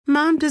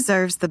Mom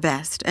deserves the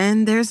best,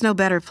 and there's no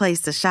better place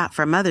to shop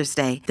for Mother's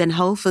Day than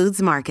Whole Foods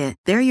Market.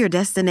 They're your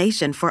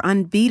destination for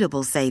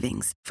unbeatable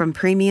savings, from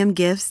premium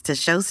gifts to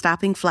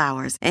show-stopping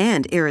flowers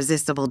and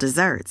irresistible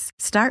desserts.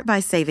 Start by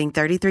saving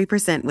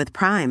 33% with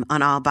Prime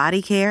on all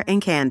body care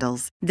and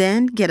candles.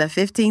 Then get a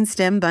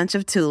 15-stem bunch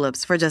of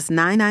tulips for just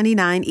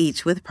 $9.99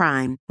 each with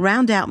Prime.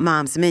 Round out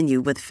Mom's menu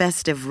with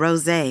festive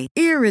rosé,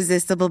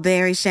 irresistible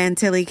berry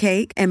chantilly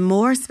cake, and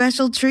more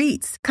special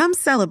treats. Come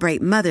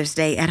celebrate Mother's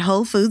Day at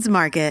Whole Foods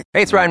Market.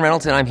 Hey, it's Ryan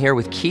Reynolds, and I'm here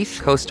with Keith,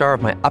 co-star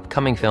of my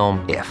upcoming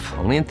film, If,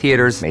 only in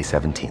theaters May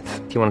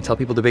 17th. Do you want to tell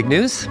people the big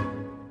news?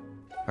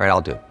 All right,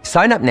 I'll do it.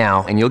 Sign up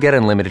now and you'll get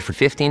unlimited for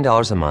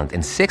 $15 a month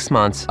and 6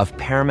 months of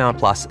Paramount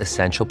Plus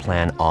Essential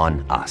Plan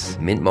on us.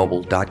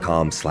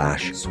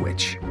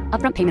 MintMobile.com/switch.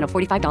 Upfront payment of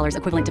 $45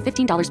 equivalent to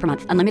 $15 per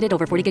month. Unlimited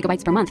over 40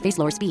 gigabytes per month. Face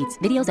lower speeds.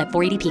 Videos at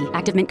 480p.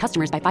 Active Mint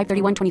customers by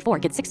 531.24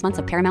 get 6 months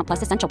of Paramount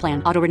Plus Essential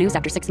Plan. Auto renews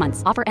after 6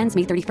 months. Offer ends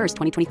May 31st,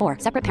 2024.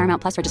 Separate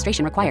Paramount Plus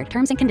registration required.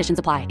 Terms and conditions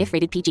apply if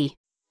rated PG.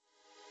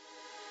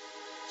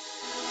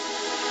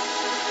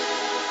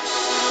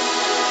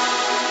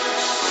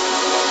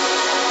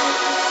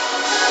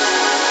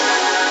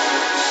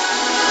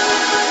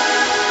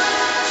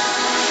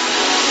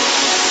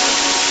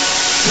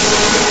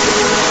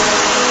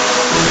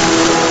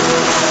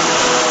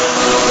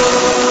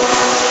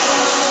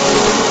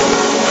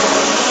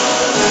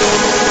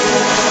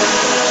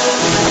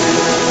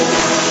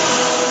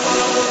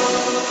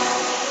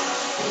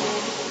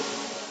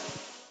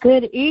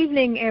 Good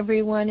evening,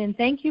 everyone, and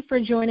thank you for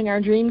joining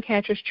our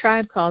Dreamcatchers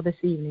Tribe Call this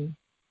evening.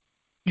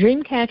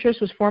 Dreamcatchers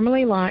was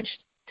formally launched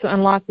to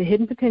unlock the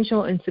hidden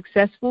potential in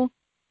successful,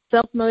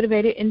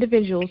 self-motivated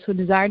individuals who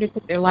desire to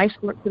take their life's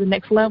work to the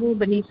next level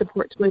but need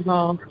support to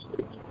evolve.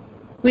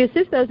 We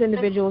assist those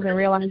individuals in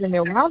realizing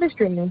their wildest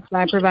dreams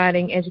by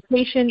providing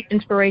education,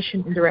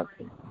 inspiration, and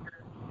direction.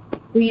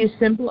 We use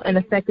simple and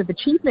effective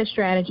achievement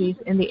strategies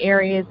in the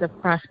areas of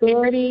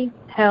prosperity,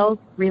 health,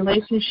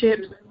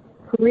 relationships,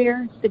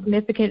 career,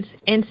 significance,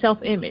 and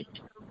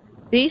self-image.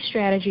 These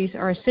strategies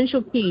are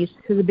essential keys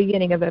to the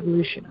beginning of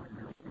evolution.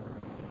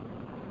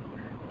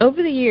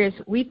 Over the years,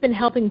 we've been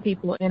helping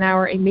people in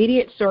our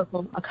immediate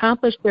circle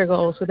accomplish their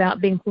goals without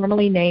being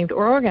formally named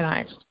or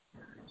organized.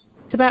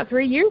 It's about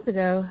 3 years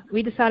ago,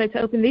 we decided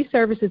to open these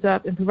services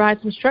up and provide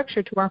some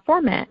structure to our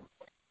format.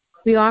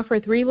 We offer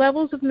 3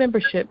 levels of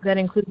membership that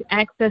include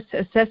access to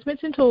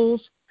assessments and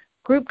tools,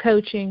 group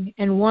coaching,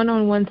 and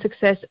one-on-one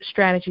success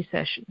strategy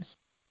sessions.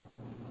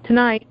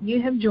 Tonight,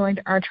 you have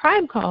joined our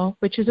Tribe Call,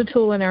 which is a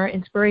tool in our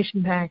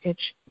inspiration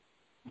package.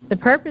 The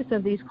purpose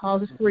of these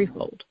calls is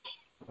threefold: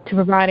 to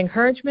provide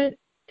encouragement,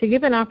 to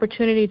give an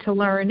opportunity to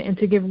learn, and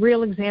to give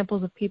real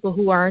examples of people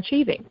who are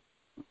achieving.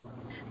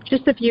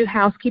 Just a few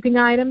housekeeping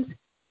items.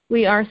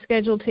 We are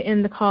scheduled to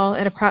end the call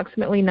at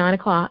approximately 9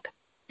 o'clock.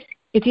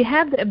 If you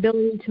have the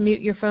ability to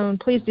mute your phone,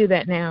 please do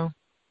that now.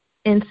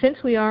 And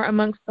since we are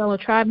amongst fellow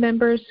tribe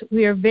members,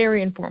 we are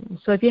very informal.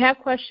 So if you have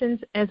questions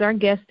as our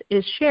guest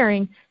is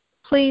sharing,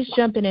 please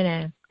jump in and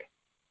ask.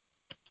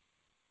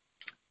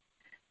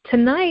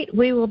 Tonight,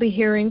 we will be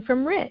hearing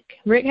from Rick.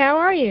 Rick, how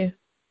are you?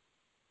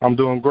 I'm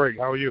doing great.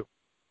 How are you?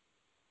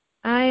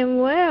 I am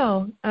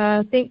well.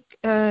 I think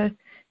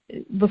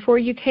before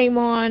you came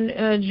on,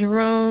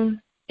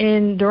 Jerome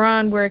and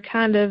Duran were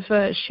kind of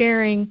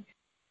sharing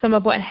some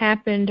of what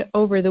happened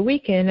over the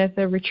weekend at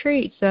the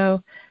retreat.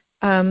 So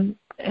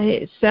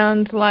it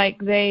sounds like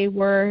they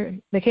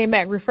came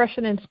back refreshed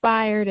and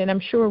inspired, and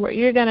I'm sure what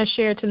you're going to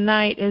share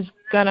tonight is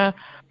going to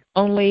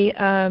only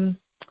kind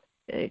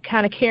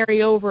of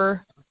carry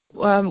over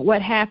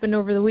what happened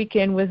over the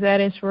weekend with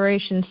that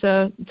inspiration.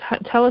 So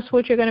tell us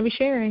what you're going to be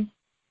sharing.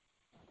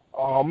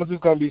 I'm just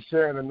going to be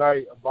sharing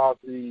tonight about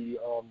the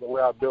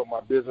way I built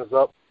my business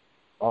up,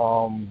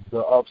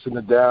 the ups and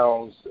the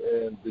downs,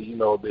 and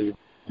the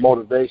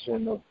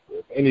motivation of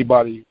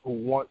anybody who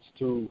wants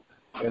to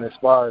and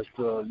aspires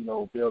to,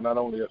 build not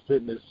only a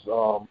fitness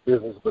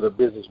business, but a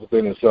business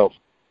within itself.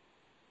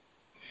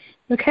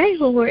 Okay,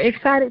 well, we're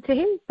excited to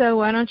hear, so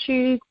why don't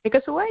you take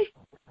us away?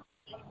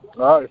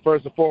 All right,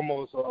 first and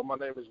foremost, my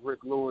name is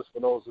Rick Lewis,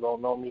 for those who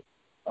don't know me.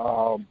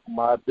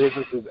 My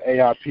business is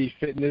AIP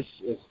Fitness.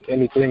 It's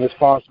Anything is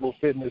Possible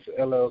Fitness,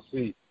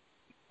 LLC.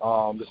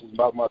 This is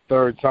about my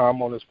 3rd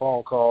time on this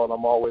phone call, and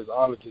I'm always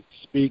honored to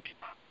speak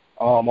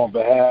on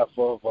behalf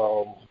of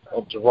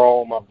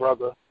Jerome, my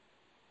brother,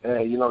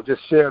 and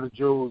just share the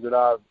jewels that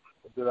I've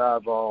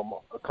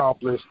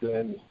accomplished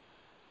and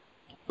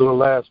through the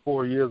last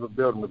 4 years of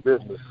building the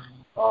business.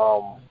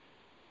 I'll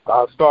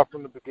start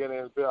from the beginning.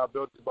 I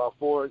built it about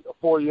 4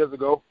 years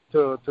ago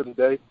to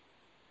today.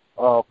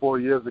 4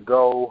 years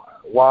ago,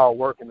 while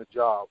working a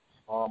job,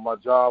 my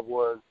job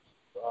was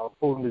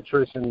food and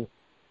nutrition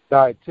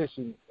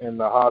dietitian in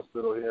the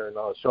hospital here in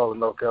Charlotte,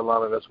 North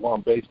Carolina. That's where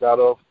I'm based out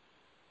of.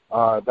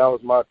 That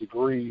was my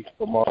degree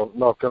from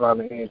North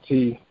Carolina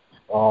A&T.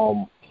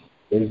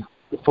 Is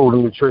food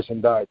and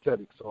nutrition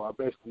dietetics. So I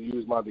basically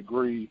used my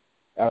degree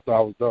after I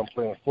was done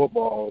playing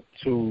football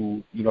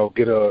to,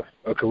 get a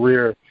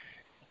career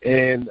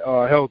in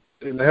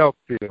the health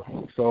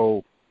field.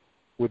 So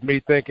with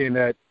me thinking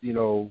that,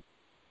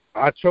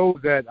 I chose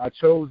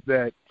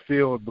that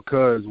field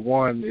because,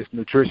 one, it's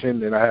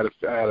nutrition, and I had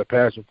a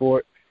passion for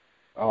it.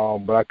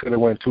 But I could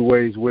have went two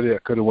ways with it. I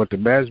could have went the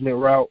management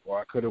route, or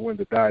I could have went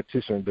the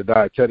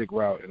dietetic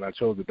route, and I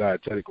chose the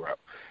dietetic route.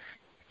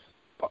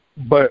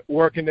 But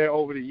working there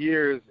over the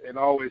years and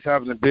always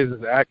having a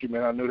business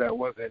acumen, I knew that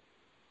wasn't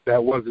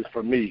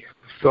for me.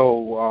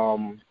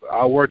 So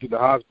I worked at the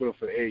hospital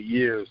for 8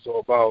 years. So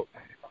about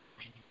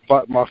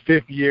my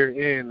 5th year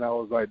in, I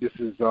was like, this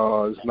is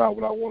not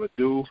what I want to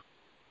do.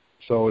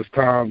 So it's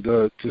time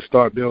to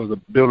start building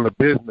a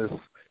business.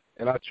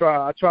 And I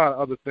tried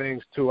other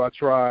things too. I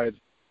tried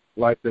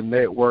like the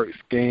network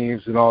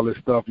schemes and all this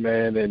stuff,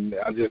 man, and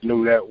I just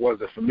knew that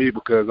wasn't for me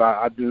because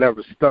I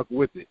never stuck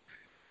with it.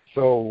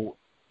 So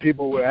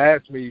people would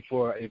ask me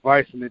for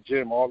advice in the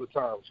gym all the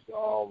time.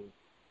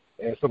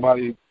 And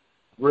somebody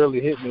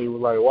really hit me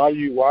with like, why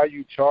you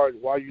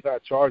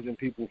not charging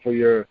people for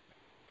your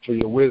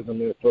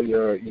wisdom and for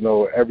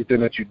your everything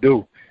that you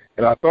do?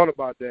 And I thought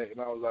about that, and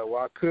I was like,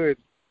 well,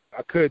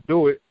 I could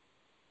do it.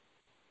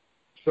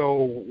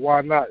 So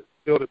why not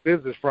build a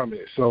business from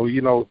it? So,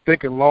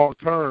 thinking long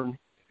term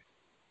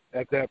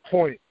at that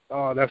point,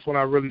 that's when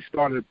I really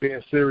started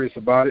being serious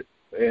about it.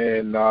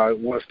 And I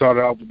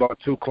started out with about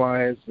 2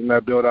 clients, and I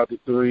built out to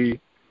 3.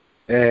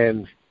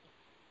 And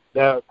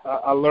that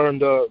I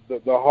learned the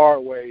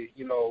hard way.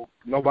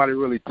 Nobody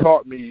really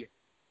taught me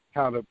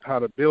how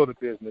to build a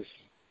business.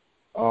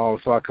 So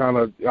I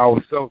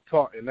was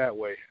self-taught in that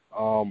way.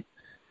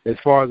 As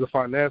far as the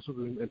financials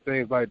and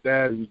things like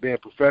that and being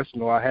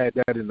professional, I had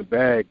that in the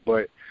bag.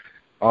 But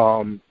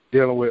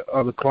dealing with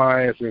other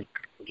clients and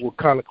what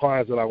kind of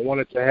clients that I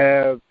wanted to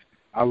have,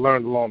 I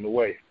learned along the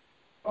way.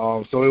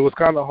 So it was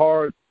kind of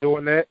hard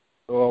doing that.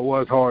 Or it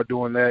was hard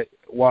doing that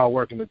while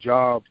working the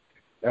job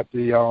at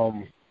the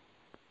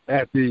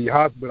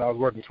hospital. I was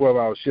working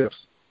 12-hour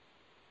shifts.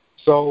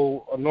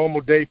 So a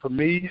normal day for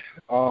me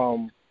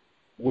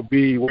would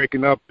be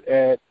waking up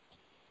at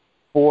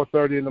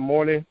 4:30 in the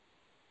morning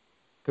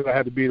because I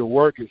had to be to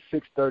work at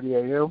 6:30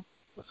 a.m.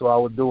 So I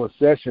would do a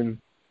session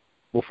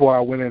before I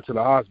went into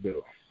the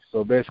hospital.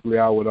 So basically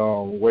I would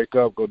wake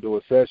up, go do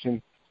a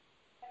session,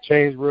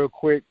 change real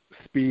quick,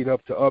 speed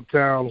up to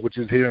Uptown, which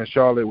is here in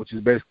Charlotte, which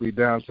is basically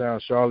downtown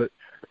Charlotte,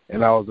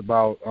 and I was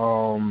about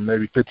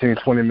maybe 15,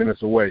 20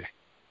 minutes away.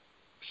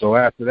 So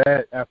after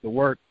that, after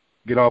work,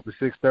 get off at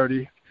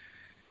 6:30.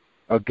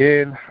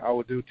 Again, I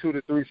would do 2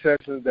 to 3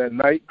 sessions that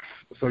night.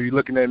 So you're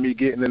looking at me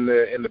getting in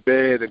the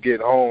bed and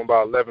getting home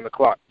about 11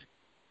 o'clock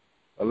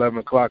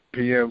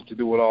p.m. to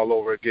do it all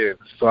over again.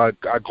 So I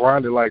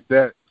grinded like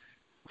that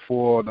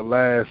for the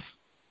last,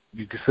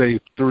 you could say,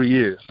 3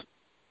 years.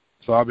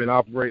 So I've been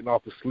operating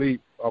off of sleep,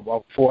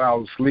 about 4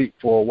 hours of sleep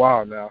for a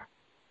while now,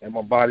 and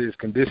my body is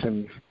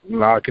conditioned.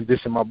 I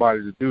conditioned my body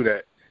to do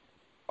that.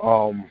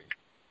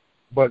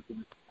 But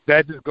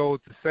that just goes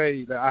to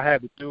say that I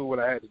had to do what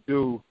I had to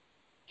do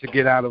to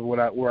get out of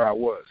where I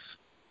was.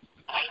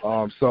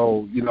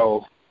 So,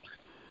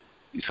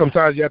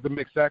 sometimes you have to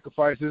make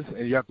sacrifices,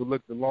 and you have to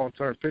look at the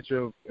long-term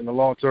picture and the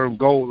long-term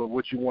goal of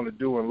what you want to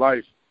do in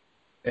life.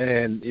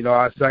 And,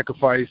 I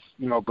sacrificed,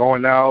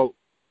 going out,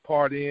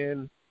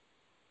 partying.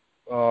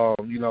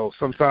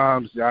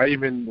 Sometimes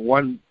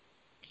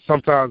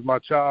sometimes my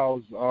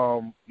child's,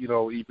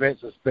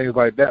 events and things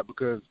like that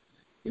because,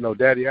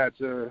 daddy had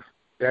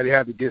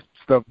to get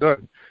stuff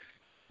done.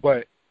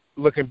 But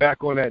looking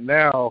back on that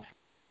now,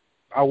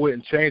 I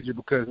wouldn't change it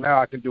because now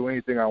I can do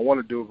anything I want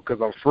to do because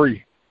I'm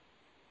free.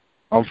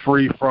 I'm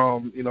free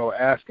from,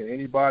 asking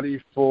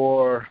anybody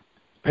for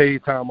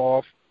paid time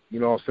off, you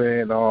know what I'm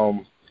saying?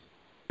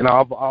 And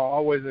I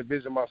always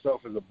envision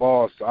myself as a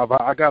boss.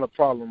 I got a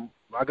problem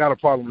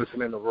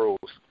listening to rules.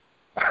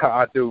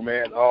 I do,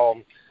 man.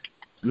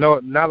 No,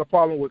 not a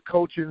problem with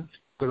coaching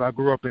because I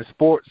grew up in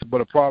sports,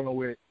 but a problem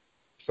with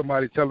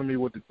somebody telling me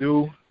what to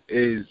do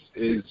is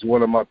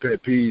one of my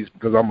pet peeves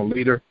because I'm a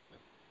leader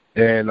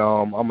and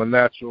I'm a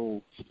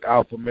natural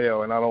alpha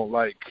male, and I don't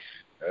like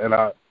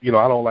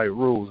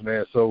rules,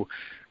 man. So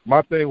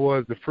my thing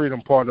was the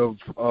freedom part of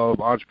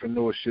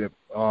entrepreneurship.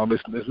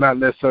 It's not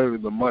necessarily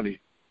the money.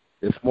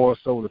 It's more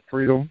so the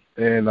freedom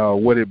and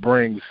what it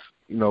brings,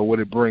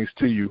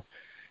 to you.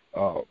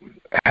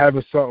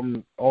 Having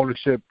something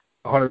ownership,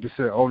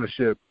 100%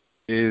 ownership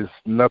is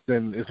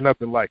nothing. It's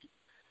nothing like it.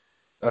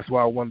 That's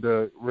why I wanted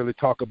to really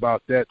talk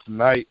about that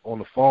tonight on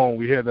the phone.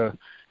 We hear the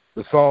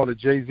song that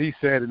Jay-Z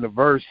said in the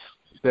verse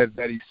that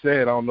he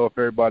said. I don't know if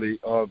everybody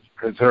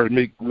has heard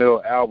Meek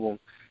Mill album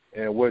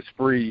and What's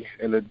Free,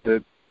 and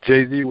the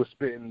Jay-Z was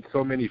spitting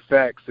so many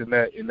facts in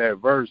that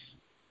verse.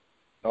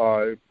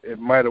 It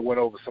might have went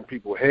over some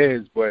people's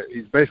heads, but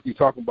he's basically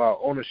talking about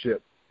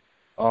ownership.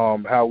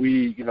 How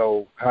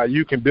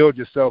you can build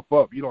yourself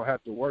up. You don't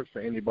have to work for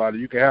anybody.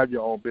 You can have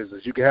your own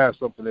business. You can have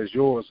something that's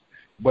yours,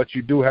 but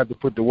you do have to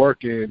put the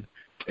work in,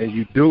 and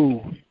you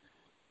do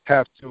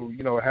have to,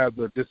 have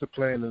the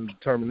discipline and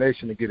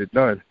determination to get it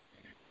done.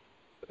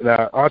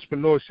 Now,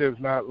 entrepreneurship is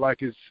not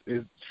like it's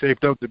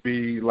shaped up to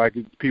be like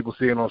people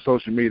see it on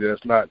social media.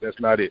 That's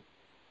not it.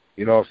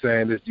 You know what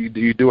I'm saying?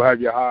 You do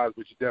have your highs,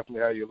 but you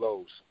definitely have your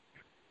lows.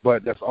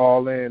 But that's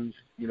all in,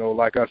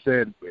 like I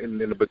said in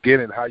the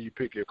beginning, how you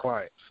pick your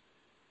clients.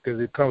 Because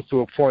it comes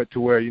to a point to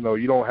where, you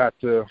don't have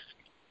to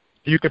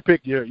 – you can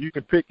pick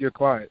your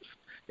clients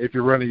if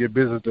you're running your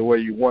business the way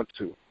you want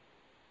to.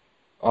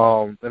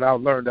 And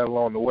I've learned that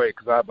along the way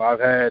because I've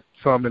had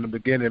some in the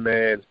beginning,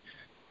 man,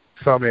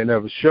 some ain't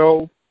never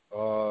show.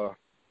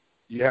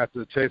 You have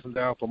to chase them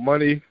down for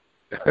money,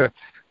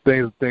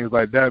 things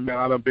like that, man.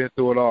 I done been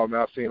through it all,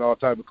 man. I've seen all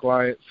type of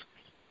clients.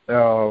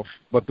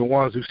 But the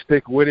ones who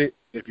stick with it,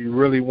 if you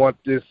really want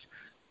this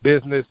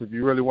business, if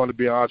you really want to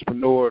be an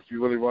entrepreneur, if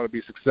you really want to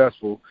be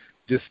successful,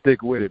 just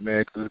stick with it,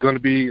 man. Because it's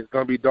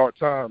gonna be dark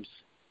times.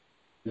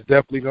 It's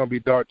definitely gonna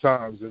be dark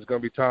times. There's gonna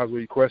be times where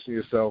you question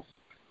yourself.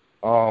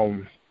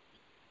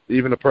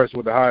 Even a person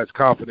with the highest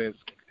confidence,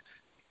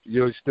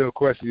 you'll still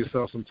question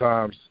yourself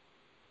sometimes,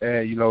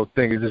 and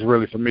think, is this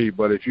really for me?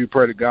 But if you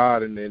pray to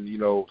God, and then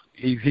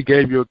He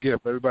gave you a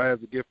gift. Everybody has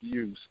a gift to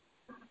use.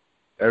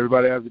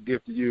 Everybody has a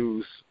gift to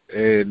use,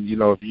 and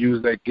if you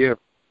use that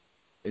gift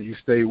and you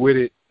stay with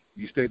it,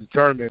 you stay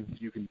determined,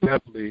 you can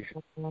definitely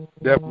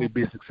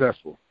be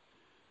successful.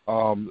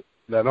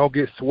 Now, don't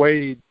get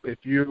swayed if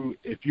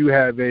you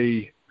have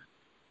a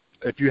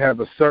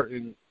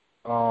certain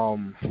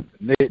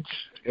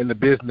niche in the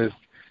business,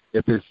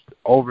 if it's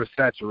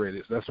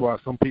oversaturated. That's why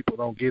some people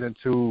don't get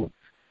into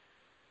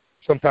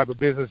some type of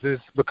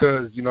businesses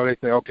because they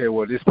think, okay,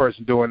 well, this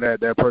person doing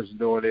that person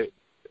doing it.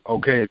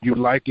 Okay, if you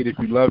like it, if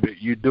you love it,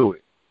 you do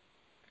it.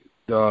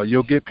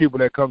 You'll get people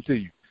that come to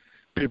you.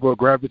 People will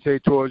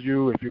gravitate towards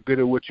you. If you're good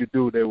at what you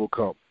do, they will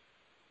come.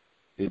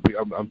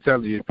 I'm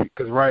telling you,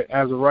 because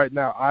as of right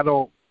now, I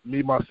don't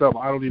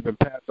even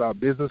pass out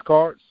business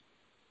cards.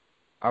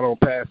 I don't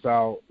pass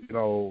out,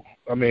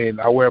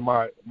 I wear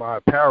my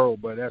apparel,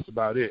 but that's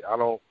about it. I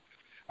don't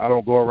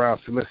go around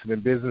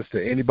soliciting business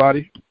to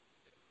anybody.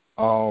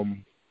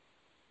 And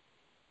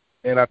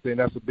I think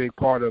that's a big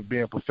part of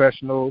being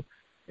professional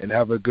and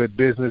have a good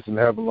business and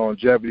have a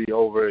longevity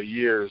over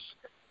years,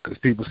 because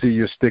people see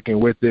you're sticking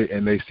with it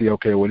and they see,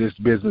 okay, well, this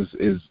business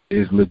is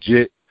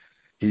legit.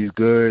 He's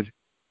good.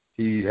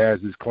 He has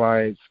his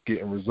clients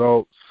getting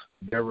results.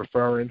 They're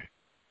referring.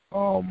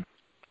 And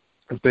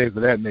things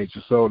of that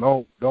nature.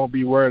 So don't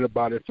be worried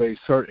about if a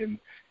certain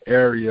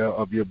area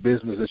of your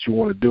business that you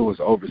want to do is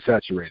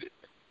oversaturated.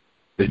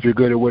 If you're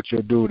good at what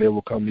you do, they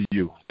will come to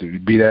you.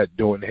 Be that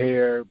doing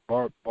hair,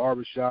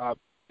 barbershop,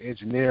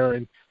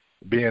 engineering,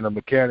 being a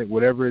mechanic,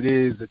 whatever it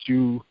is that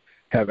you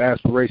have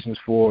aspirations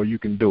for, you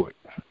can do it.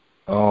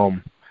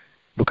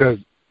 Because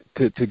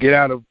to get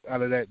out of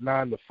that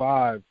 9 to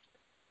 5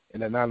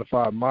 and that 9 to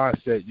 5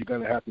 mindset, you're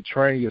going to have to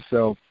train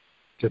yourself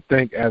to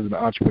think as an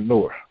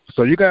entrepreneur.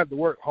 So you got to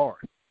work hard.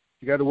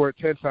 You got to work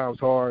 10 times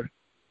hard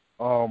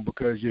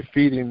because you're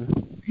feeding,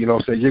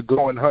 say you're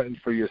going hunting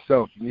for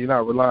yourself. You're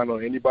not relying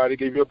on anybody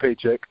to give you a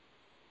paycheck.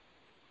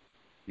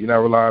 You're not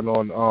relying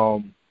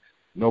on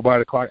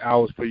nobody to clock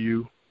hours for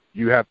you.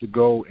 You have to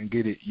go and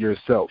get it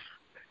yourself.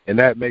 And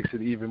that makes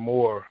it even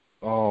more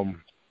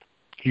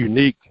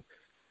unique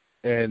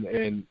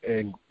and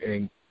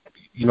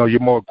you're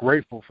more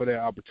grateful for that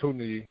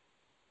opportunity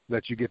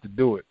that you get to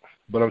do it.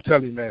 But I'm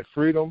telling you, man,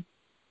 freedom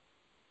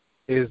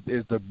is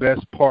the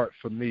best part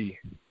for me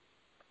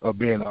of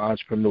being an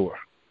entrepreneur.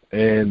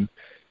 And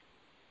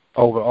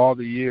over all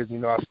the years,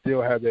 I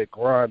still have that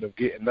grind of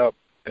getting up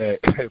at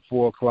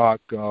 4 o'clock,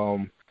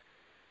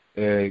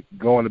 and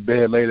going to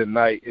bed late at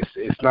night.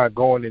 It's not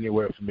going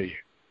anywhere for me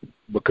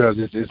because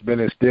it's been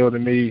instilled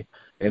in me,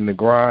 and the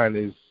grind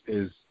is.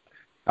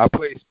 I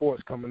play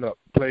sports coming up,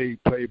 play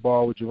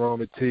ball with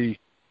Jerome at T,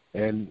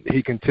 and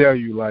he can tell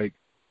you like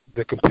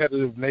the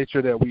competitive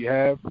nature that we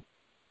have.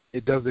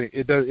 If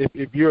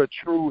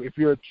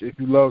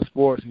you love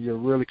sports and you're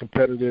really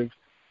competitive,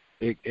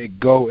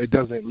 it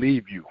doesn't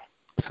leave you.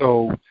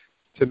 So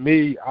to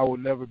me, I will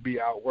never be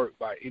outworked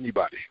by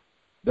anybody.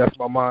 That's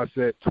my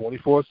mindset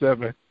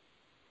 24/7,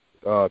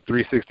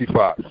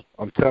 365.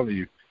 I'm telling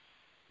you.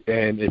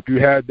 And if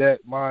you have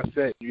that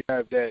mindset, you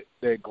have that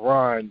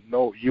grind,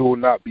 no, you will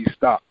not be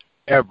stopped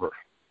ever.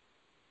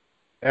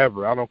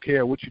 Ever. I don't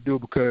care what you do,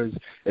 because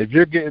if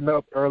you're getting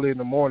up early in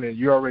the morning,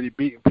 you're already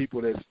beating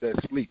people that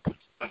sleep.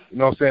 You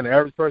know what I'm saying? The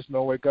average person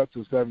don't wake up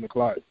till 7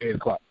 o'clock, 8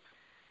 o'clock.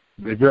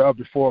 If you're up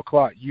at 4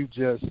 o'clock, you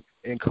just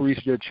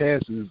increase your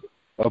chances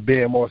of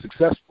being more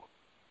successful.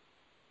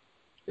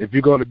 If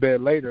you go to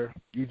bed later,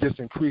 you just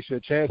increase your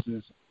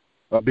chances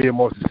of being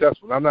more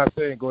successful. And I'm not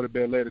saying go to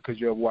bed later because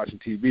you're watching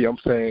TV. I'm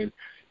saying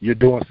you're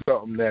doing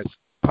something that's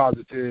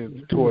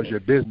positive towards your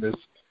business,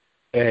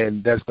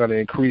 and that's going to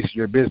increase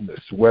your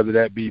business, whether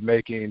that be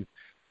making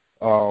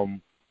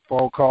phone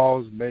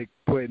calls,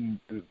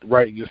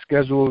 writing your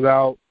schedules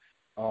out,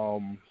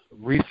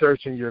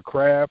 researching your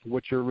craft,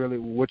 what you're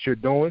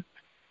doing.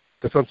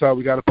 Because sometimes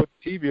we got to put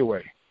the TV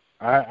away.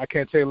 I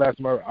can't tell you last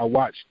time I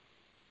watched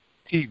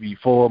TV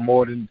for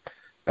more than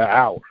an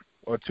hour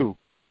or two.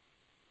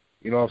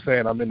 You know what I'm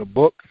saying? I'm in a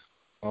book.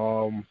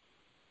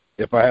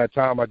 If I had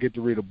time, I get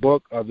to read a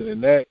book. Other than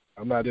that,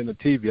 I'm not into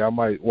TV. I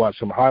might watch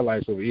some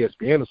highlights of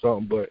ESPN or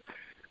something, but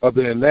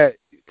other than that,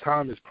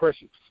 time is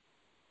precious.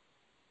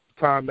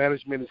 Time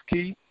management is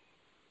key.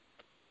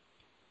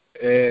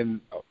 And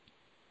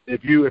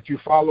if you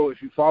follow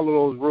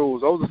those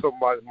rules, those are some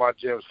of my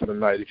gems for the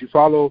night. If you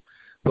follow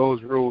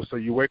those rules, so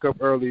you wake up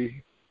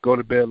early, go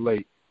to bed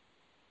late.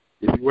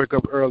 If you wake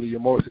up early, you're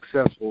more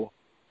successful.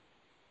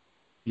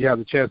 You have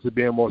the chance of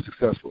being more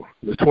successful.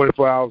 There's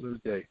 24 hours in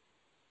a day.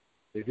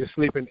 If you're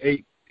sleeping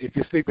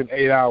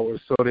 8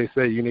 hours, so they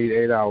say you need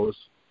 8 hours,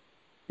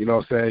 you know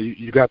what I'm saying?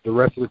 You got the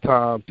rest of the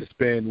time to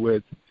spend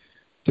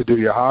to do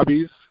your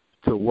hobbies,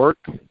 to work,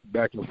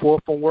 back and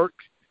forth from work,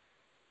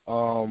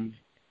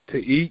 to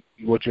eat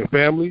with your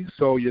family.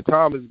 So your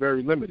time is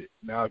very limited.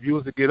 Now, if you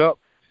was to get up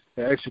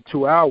an extra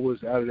 2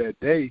 hours out of that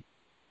day,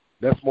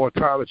 that's more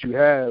time that you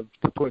have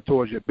to put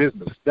towards your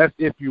business. That's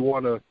if you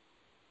want to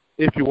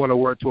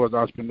work towards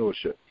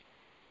entrepreneurship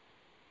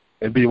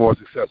and be more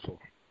successful.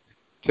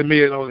 To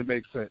me, it only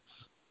makes sense.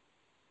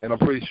 And I'm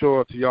pretty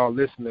sure to y'all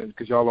listening,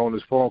 because y'all on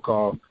this phone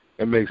call,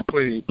 it makes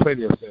plenty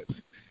of sense.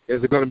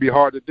 Is it going to be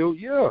hard to do?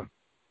 Yeah.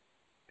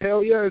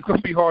 Hell yeah, it's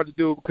going to be hard to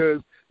do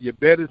because your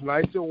bed is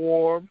nice and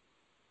warm.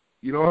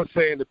 You know what I'm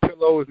saying? The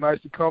pillow is nice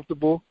and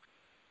comfortable,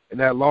 and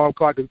that alarm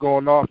clock is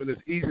going off, and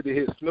it's easy to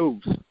hit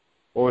snooze,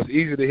 or it's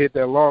easy to hit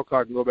that alarm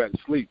clock and go back to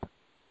sleep.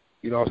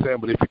 You know what I'm saying?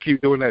 But if you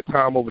keep doing that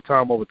time over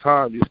time,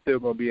 you're still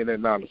going to be in that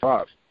 9 to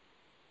 5.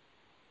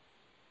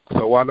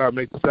 So why not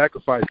make the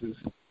sacrifices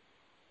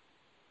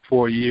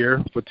for a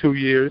year, for 2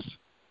 years,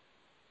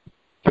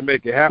 to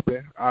make it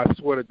happen? I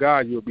swear to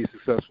God, you'll be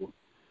successful.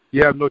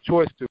 You have no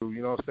choice to,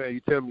 you know what I'm saying?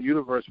 You tell the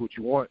universe what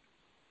you want.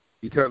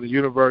 You tell the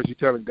universe, you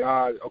telling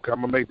God, okay,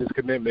 I'm going to make this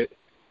commitment,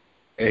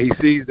 and he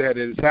sees that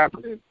it is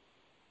happening.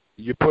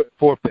 You put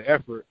forth the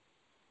effort.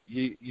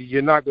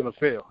 You're not going to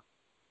fail.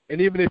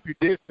 And even if you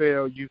did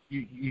fail, you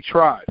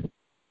tried.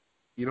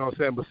 You know what I'm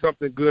saying? But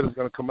something good is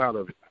going to come out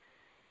of it.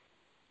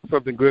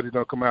 Something good is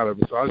going to come out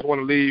of it. So I just want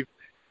to leave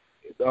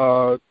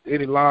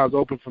any lines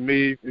open for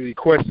me, any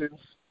questions.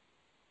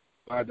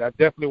 I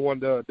definitely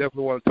want to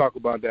talk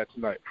about that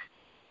tonight.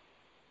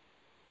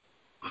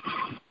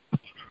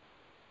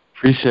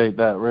 Appreciate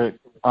that, Rick.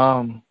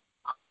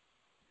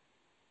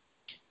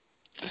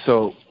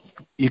 So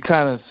you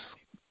kind of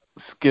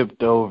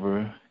skipped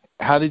over.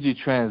 How did you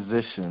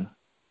transition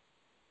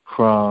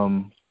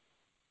from?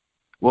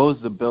 What was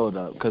the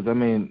build-up? Because I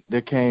mean,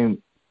 it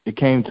came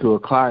to a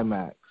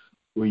climax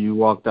where you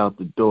walked out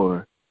the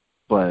door,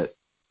 but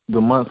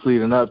the months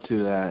leading up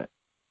to that,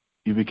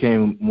 you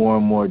became more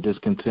and more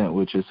discontent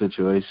with your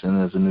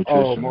situation as a nutritionist.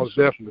 Oh, most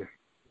definitely.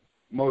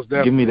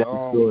 Give me that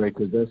story,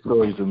 because that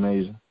story is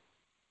amazing.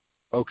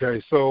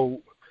 Okay,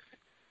 so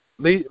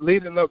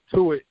leading up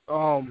to it,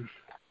 I've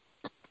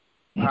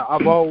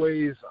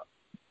always,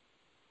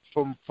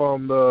 from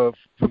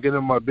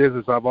getting my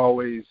business, I've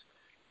always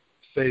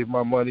saved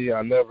my money.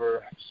 I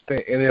never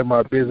spent any of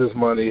my business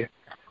money.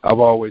 I've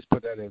always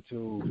put that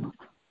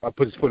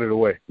just put it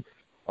away,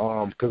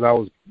 because I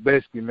was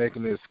basically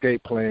making an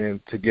escape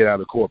plan to get out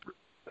of corporate.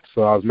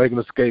 So I was making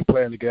an escape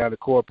plan to get out of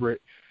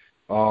corporate,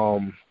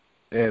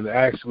 and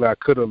actually I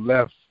could have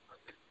left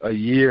a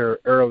year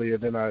earlier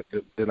than I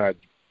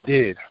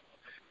did.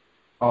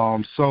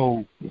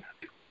 So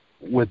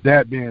with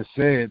that being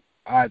said,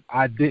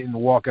 I didn't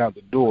walk out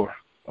the door.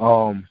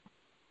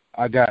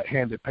 I got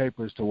handed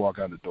papers to walk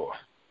out the door.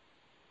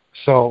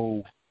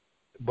 So,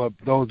 but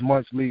those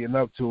months leading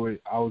up to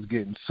it, I was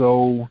getting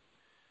so,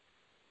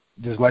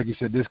 just like you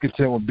said,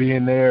 discontent with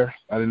being there.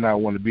 I did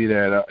not want to be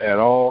there at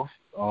all.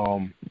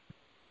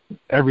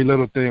 Every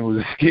little thing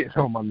was just getting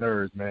on my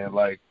nerves, man.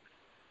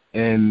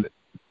 And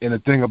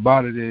the thing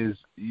about it is,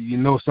 you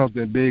know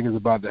something big is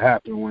about to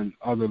happen when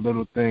other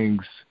little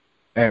things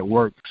at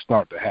work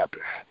start to happen.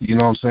 You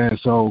know what I'm saying?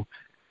 So,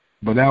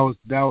 but that was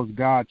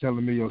God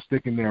telling me, you're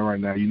sticking there right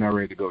now. You're not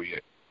ready to go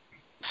yet.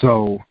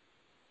 So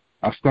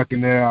I stuck in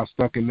there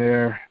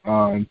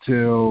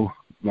until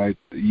like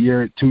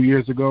 2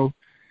 years ago,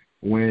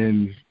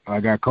 when I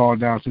got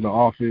called down to the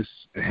office,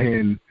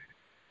 and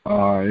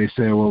they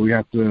said, well, we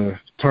have to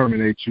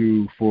terminate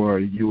you for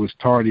you was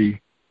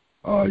tardy.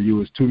 You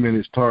was 2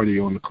 minutes tardy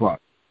on the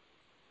clock.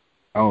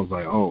 I was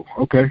like, oh,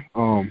 okay.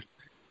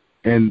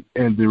 And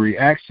the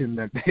reaction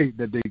that they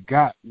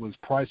got was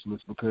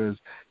priceless, because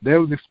they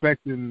was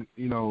expecting,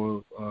 you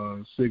know,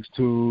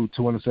 6'2",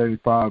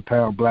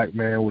 275-pound black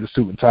man with a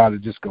suit and tie to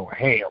just go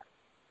ham,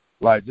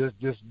 like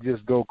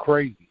just go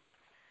crazy.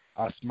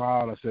 I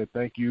smiled. I said,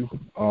 thank you.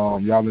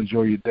 Y'all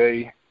enjoy your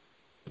day,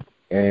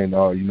 and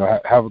you know,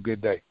 have a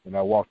good day. And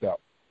I walked out.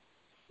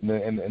 And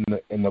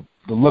the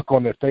look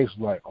on their face was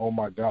like, oh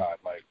my God,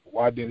 like,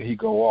 why didn't he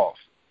go off?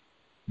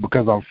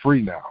 Because I'm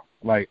free now.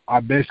 Like, I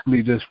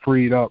basically just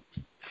freed up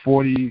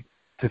 40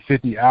 to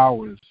 50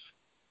 hours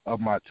of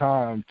my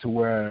time, to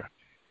where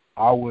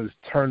I was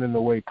turning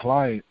away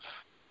clients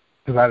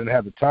because I didn't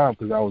have the time,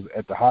 because I was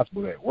at the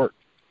hospital at work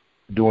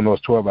doing those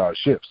 12-hour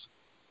shifts.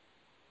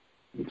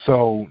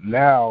 So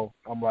now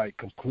I'm like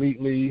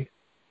completely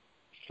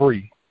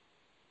free,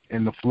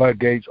 and the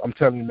floodgates, I'm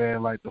telling you,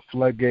 man, like the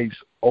floodgates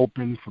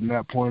opened from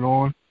that point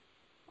on.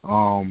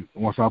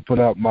 Once I put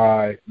up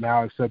my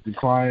now accepted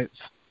clients,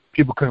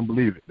 people couldn't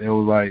believe it. They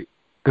was like,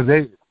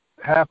 because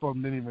half of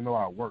them didn't even know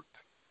I worked.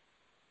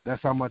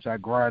 That's how much I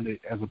grinded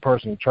as a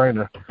personal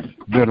trainer,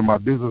 building my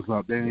business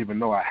up. They didn't even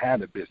know I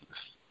had a business.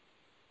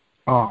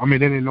 They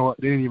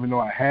didn't even know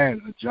I had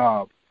a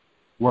job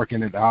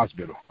working at the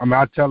hospital. I mean,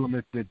 I tell them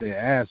if they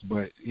ask,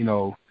 but you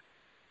know,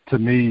 to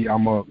me,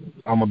 I'm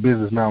a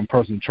businessman, I'm a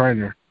personal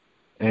trainer,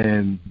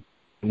 and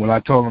when I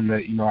told them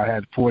that, you know, I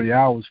had 40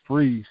 hours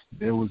free,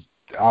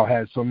 I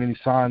had so many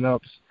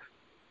sign-ups,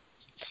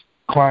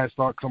 clients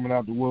start coming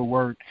out the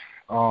woodwork,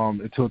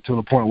 until to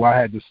the point where I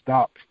had to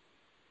stop,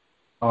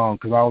 because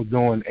I was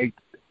doing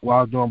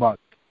about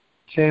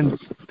 10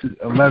 to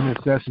 11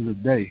 sessions a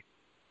day,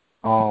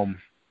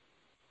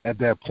 at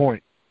that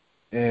point,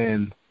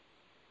 and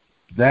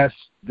that's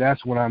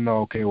when I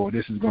know, okay, well,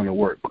 this is going to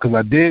work, because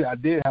I did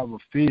have a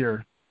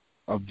fear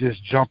of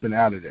just jumping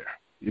out of there.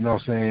 You know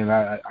what I'm saying?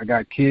 I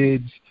got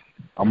kids.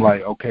 I'm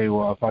like, okay,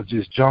 well, if I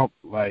just jump,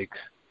 like,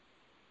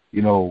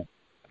 you know,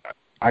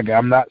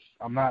 I'm not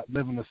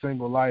living a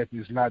single life.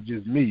 It's not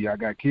just me. I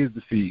got kids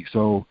to feed.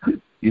 So,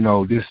 you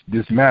know, this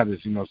matters,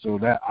 you know. So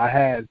that I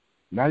had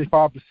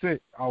 95%,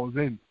 I was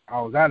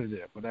out of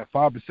there. But that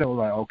 5% was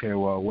like, okay,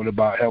 well, what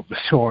about health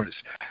insurance?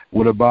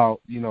 What about,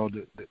 you know,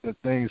 the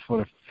things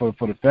for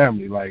the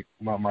family? Like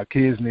my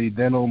kids need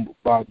dental,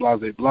 blah, blah,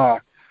 blah, blah.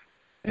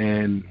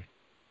 And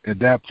at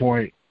that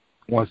point,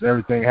 once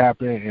everything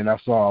happened and I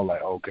saw,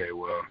 like, okay,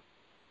 well,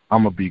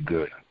 I'm going to be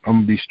good. I'm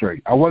going to be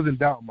straight. I wasn't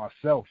doubting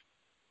myself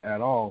at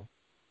all.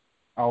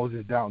 I was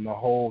just doubting the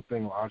whole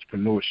thing of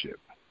entrepreneurship,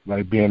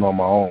 like being on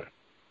my own.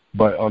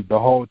 But the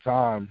whole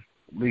time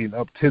leading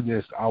up to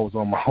this, I was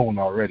on my own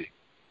already.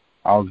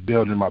 I was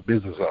building my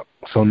business up.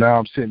 So now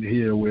I'm sitting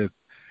here with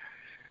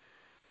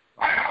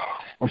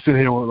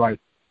like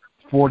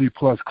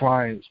 40-plus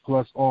clients,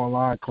 plus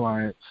online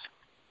clients.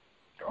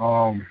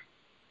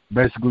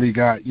 Basically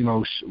got, you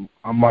know,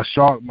 my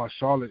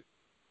Charlotte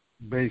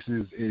base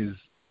is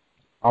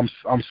I'm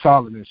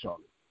solid in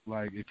Charlotte.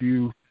 Like, if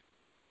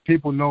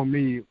people know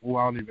me who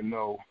I don't even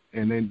know,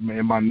 and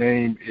my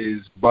name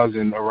is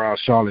buzzing around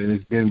Charlotte, and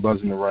it's been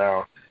buzzing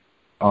around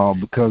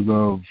because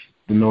of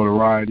the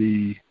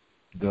notoriety,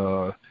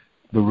 the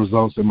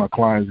results that my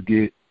clients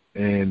get,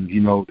 and,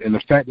 you know, and the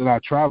fact that I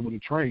travel to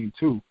train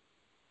too.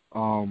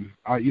 I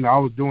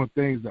was doing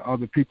things that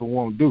other people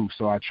won't do,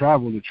 so I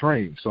travel to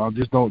train. So I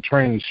just don't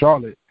train in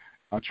Charlotte.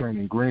 I train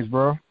in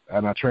Greensboro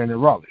and I train in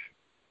Raleigh.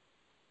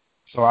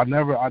 So I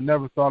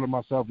never thought of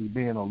myself as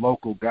being a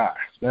local guy.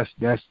 That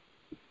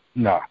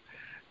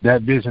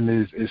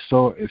vision is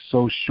so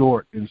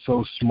short and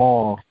so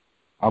small.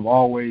 I've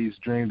always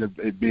dreamed of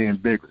it being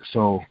bigger.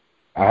 So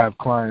I have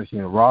clients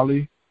in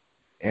Raleigh,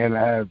 and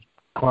I have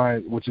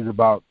clients which is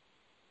about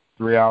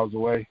 3 hours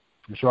away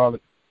from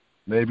Charlotte,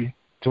 maybe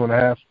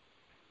 2.5.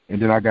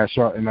 And then I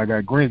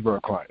got Greensboro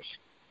clients,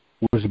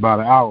 which is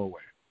about an hour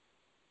away.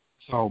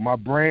 So my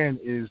brand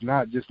is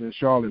not just in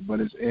Charlotte,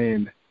 but it's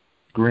in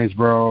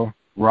Greensboro,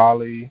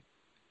 Raleigh.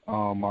 My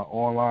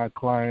online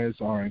clients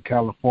are in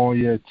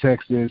California,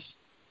 Texas.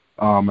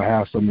 I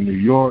have some in New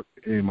York,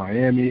 in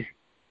Miami.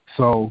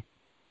 So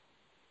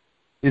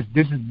this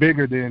is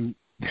bigger than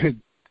the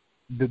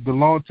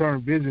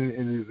long-term vision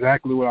is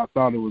exactly what I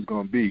thought it was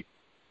going to be.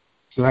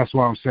 So that's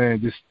why I'm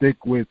saying just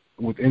stick with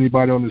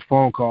anybody on this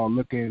phone call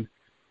looking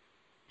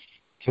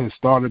to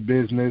start a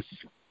business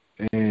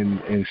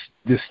and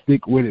just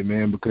stick with it,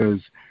 man,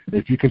 because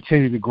if you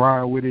continue to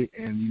grind with it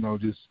and, you know,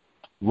 just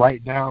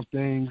write down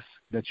things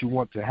that you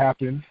want to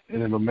happen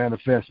and it'll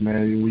manifest, man.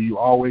 And when you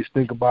always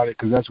think about it,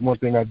 because that's one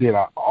thing I did.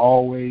 I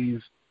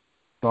always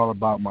thought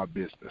about my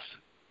business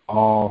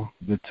all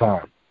the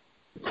time.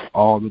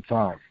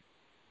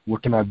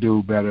 What can I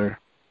do better?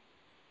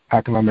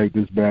 How can I make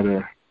this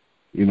better?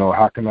 You know,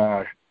 how can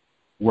I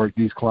work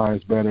these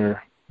clients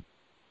better?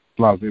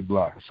 Blah, blah,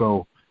 blah.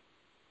 So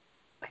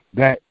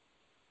that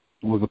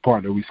was a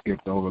part that we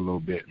skipped over a little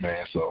bit,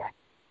 man. So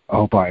I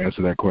hope I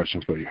answered that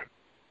question for you.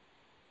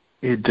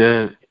 You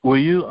did. Will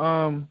you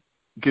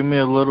give me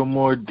a little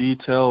more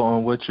detail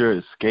on what your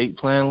escape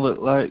plan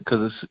looked like?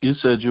 Because you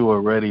said you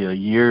were ready a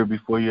year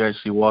before you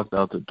actually walked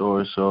out the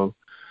door. So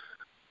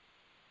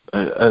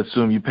I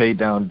assume you paid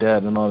down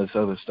debt and all this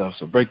other stuff.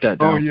 So break that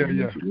down. Oh,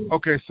 yeah.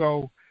 Okay,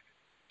 so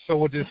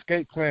with the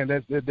escape plan,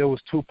 there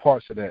was two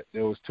parts of that.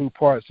 There was two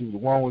parts.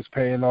 One was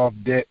paying off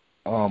debt,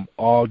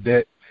 all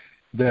debt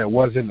that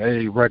wasn't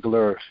a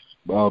regular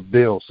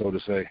bill, so to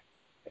say.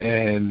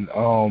 And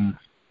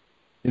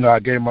you know, I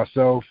gave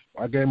myself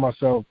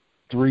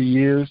 3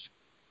 years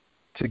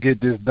to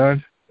get this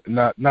done.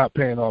 Not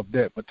paying off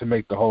debt, but to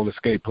make the whole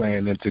escape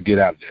plan and to get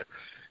out of there.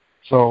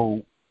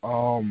 So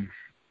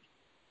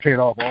paid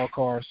off all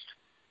cars.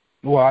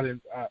 Well, I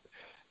didn't.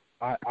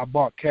 I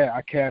bought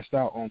I cashed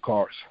out on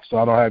cars, so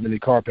I don't have any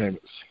car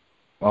payments.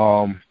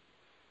 No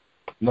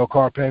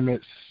car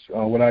payments.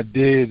 What I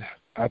did,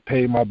 I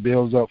paid my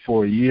bills up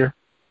for a year.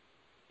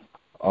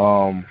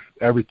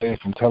 Everything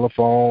from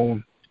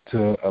telephone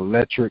to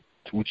electric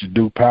which is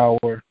Duke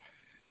Power.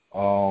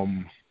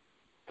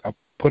 I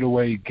put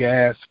away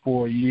gas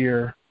for a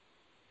year,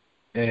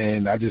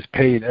 and I just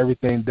paid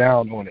everything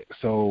down on it.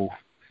 So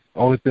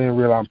the only thing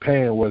really I'm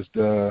paying was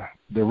the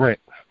rent.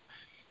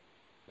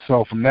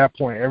 So from that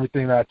point,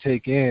 everything I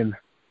take in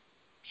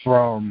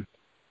from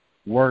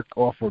work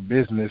or for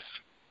business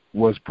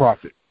was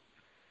profit.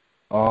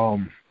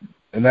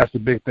 And that's the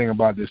big thing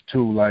about this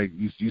too. Like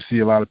you see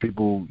a lot of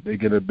people, they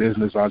get a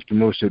business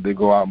entrepreneurship, they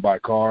go out and buy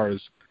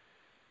cars,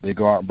 they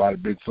go out and buy the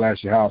big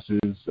flashy houses.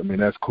 I mean,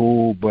 that's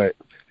cool, but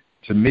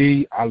to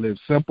me, I live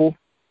simple.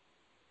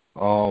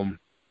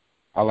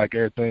 I like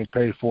everything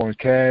paid for in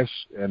cash,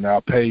 and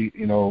I'll pay,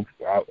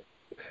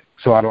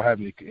 so I don't have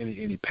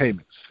any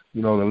payments.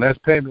 The less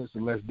payments,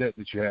 the less debt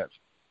that you have.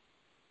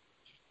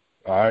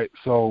 All right.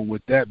 So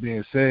with that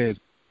being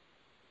said,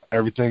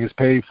 everything is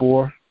paid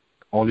for.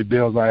 Only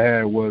bills I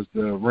had was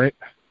the rent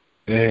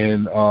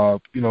and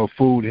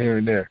food here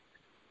and there.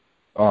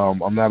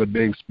 I'm not a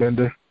big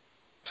spender,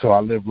 so I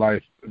live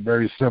life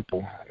very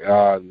simple.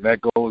 That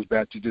goes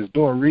back to just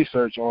doing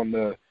research on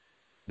the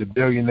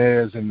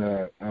billionaires and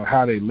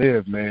how they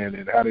live, man,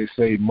 and how they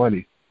save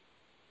money,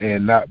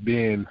 and not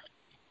being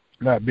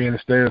a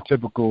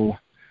stereotypical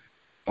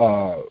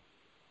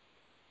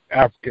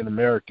African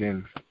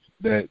American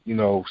that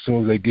as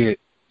soon as they get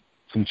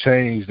some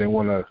change, they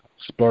want to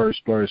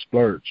splurge.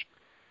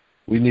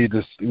 We need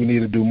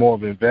to do more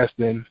of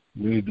investing.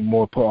 We need to do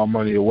more put our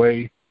money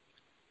away,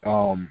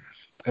 and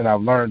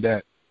I've learned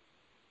that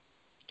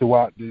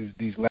throughout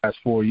these last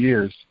 4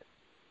 years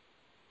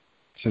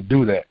to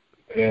do that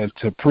and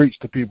to preach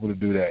to people to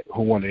do that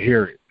who want to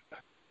hear it.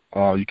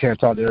 You can't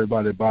talk to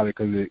everybody about it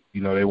because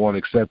they won't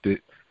accept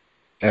it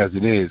as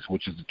it is,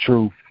 which is the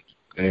truth.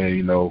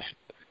 And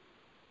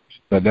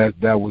but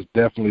that was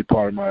definitely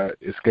part of my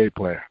escape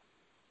plan.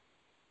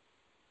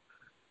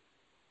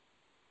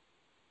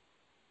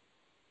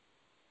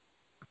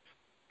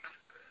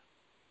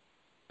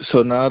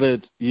 So now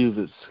that you've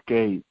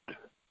escaped,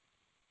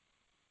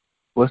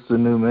 what's the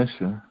new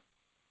mission?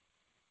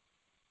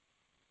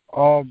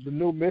 The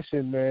new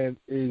mission, man,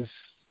 is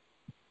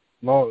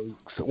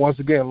once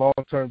again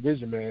long-term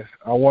vision, man.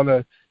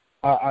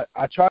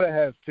 I try to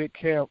have fit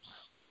camps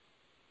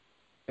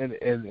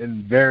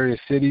in various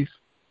cities,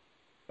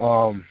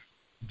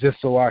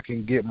 just so I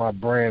can get my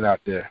brand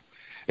out there.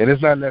 And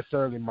it's not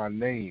necessarily my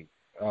name.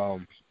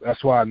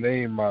 That's why I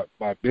named my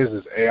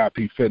business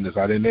AIP Fitness.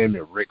 I didn't name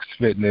it Rick's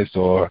Fitness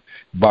or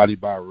Body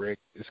by Rick.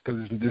 It's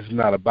because this is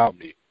not about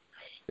me.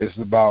 It's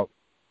about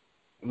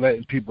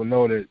letting people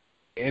know that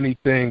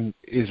anything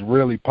is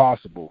really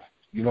possible.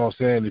 You know what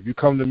I'm saying? If you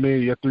come to me,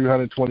 you're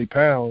 320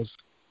 pounds,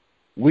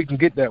 we can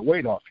get that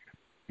weight off you.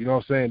 You know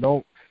what I'm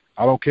saying?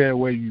 I don't care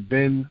where you've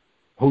been,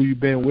 who you've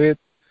been with,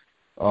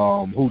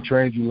 who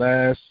trained you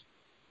last.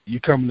 You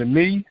come to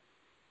me,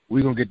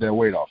 we're going to get that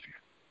weight off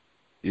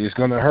you. It's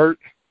going to hurt.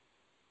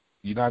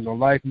 You're not going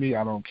to like me.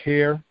 I don't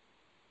care.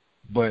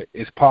 But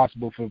it's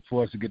possible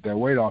for us to get that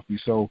weight off you.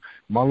 So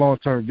my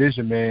long-term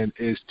vision, man,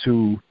 is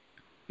to,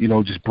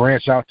 just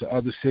branch out to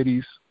other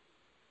cities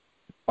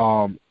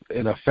and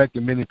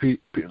affecting many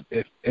people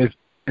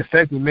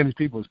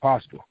as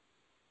possible.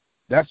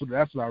 That's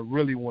what I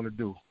really want to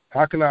do.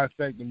 How can I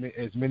affect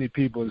as many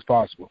people as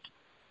possible?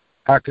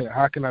 How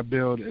can I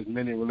build as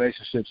many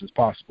relationships as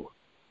possible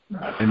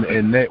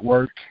and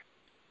network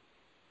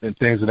and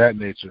things of that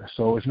nature?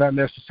 So it's not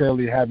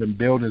necessarily having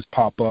buildings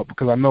pop up,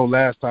 because I know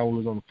last time we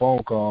was on the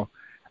phone call,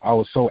 I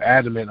was so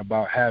adamant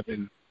about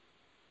having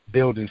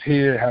buildings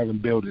here, having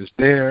buildings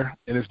there,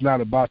 and it's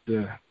not about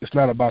the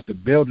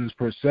buildings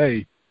per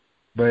se,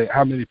 but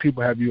how many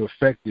people have you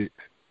affected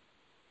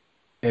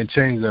and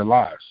changed their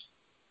lives?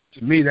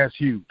 To me, that's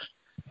huge.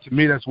 To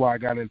me, that's why I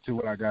got into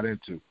what I got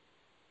into.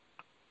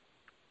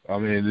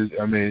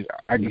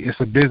 It's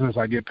a business.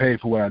 I get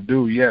paid for what I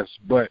do, yes,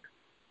 but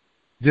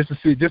just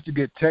to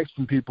get texts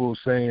from people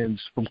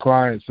from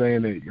clients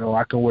saying that,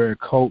 I can wear a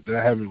coat that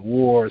I haven't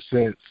wore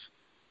since,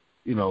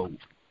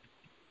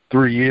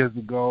 3 years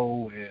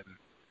ago, and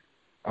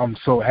I'm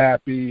so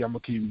happy. I'm gonna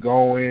keep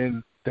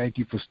going. Thank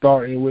you for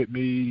starting with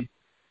me.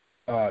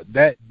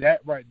 That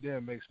right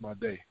there makes my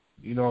day.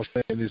 You know what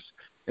I'm saying?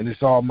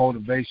 It's all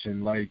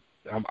motivation. Like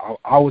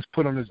I was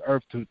put on this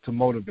earth to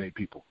motivate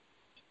people,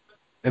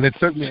 and it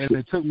took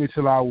me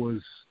till I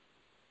was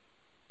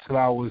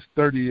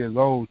 30 years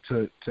old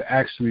to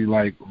actually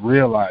like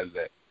realize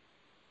that.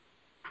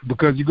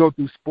 Because you go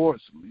through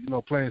sports,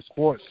 playing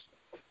sports,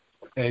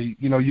 and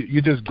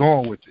you're just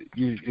going with it.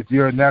 If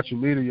you're a natural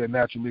leader, you're a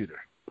natural leader.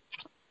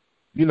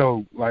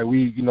 Like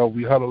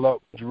we huddle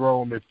up,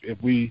 Jerome.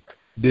 If we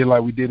did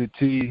like we did at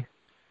T,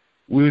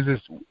 we was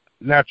just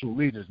natural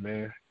leaders,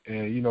 man.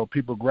 And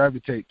people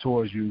gravitate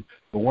towards you.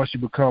 But once you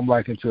become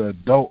like into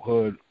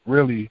adulthood,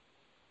 really,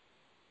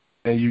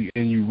 and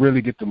you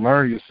really get to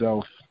learn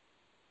yourself,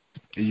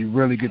 and you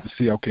really get to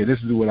see, okay, this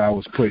is what I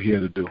was put here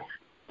to do.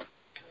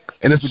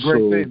 And it's a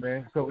great thing,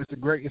 man. So it's a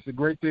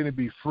great thing to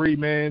be free,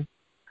 man.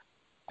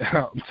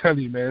 I'm telling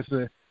you, man.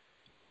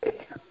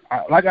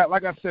 Like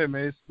I said,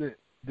 man.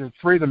 The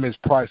freedom is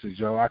priceless,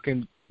 yo. I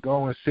can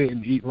go and sit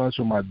and eat lunch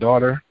with my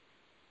daughter.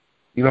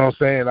 You know what I'm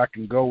saying? I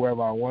can go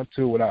wherever I want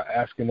to without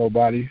asking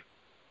nobody.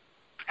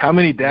 How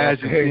many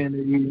dads you seeing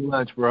eating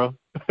lunch, bro?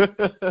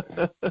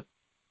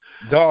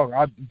 Dog,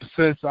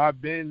 since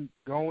I've been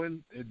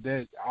going,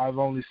 that I've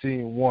only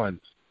seen one.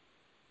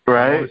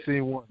 Right. I've only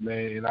seen one,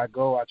 man. And I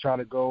try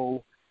to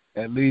go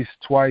at least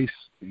twice,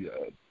 two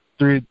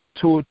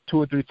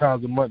or three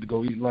times a month to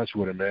go eat lunch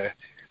with him, man.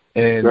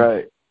 And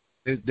right.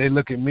 They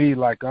look at me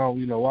like,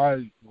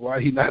 why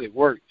he not at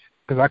work?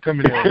 Because I come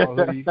in there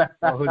with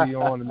my hoodie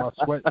on and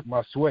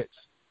my sweats.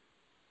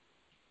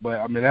 But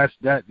I mean,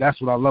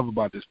 that's what I love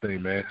about this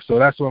thing, man. So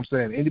that's what I'm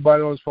saying.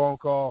 Anybody on this phone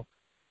call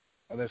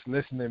that's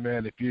listening,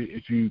 man,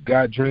 if you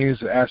got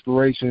dreams and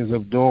aspirations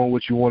of doing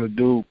what you want to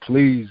do,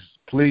 please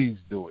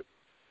do it.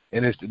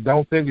 And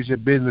don't think it's your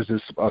business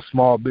is a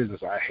small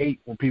business. I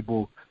hate when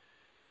people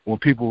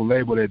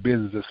label their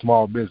business as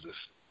small business.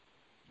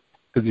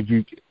 Because if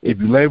you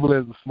label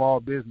it as a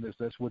small business,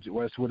 that's what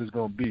it's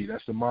going to be.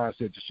 That's the mindset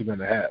that you're going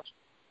to have.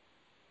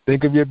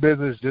 Think of your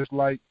business just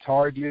like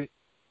Target,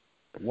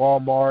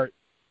 Walmart.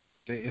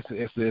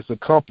 It's a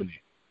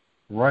company.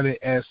 Run it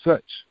as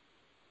such.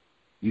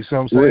 You see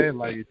what I'm saying? Rick,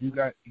 like if you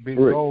got big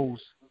goals,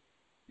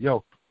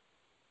 yo.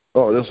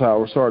 Oh, that's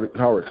Howard.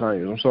 Howard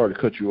Conyers. I'm sorry to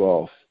cut you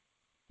off.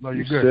 No,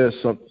 you're good.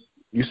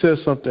 You said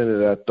something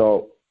that I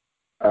thought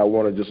I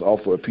want to just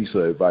offer a piece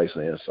of advice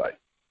and insight.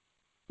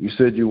 You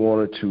said you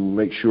wanted to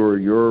make sure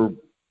you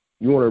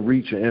want to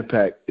reach and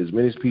impact as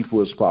many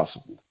people as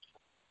possible.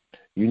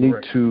 You need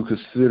Correct. to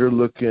consider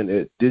looking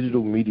at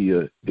digital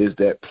media as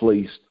that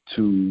place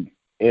to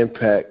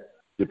impact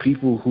the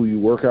people who you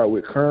work out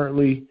with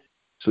currently,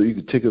 so you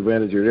can take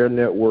advantage of their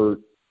network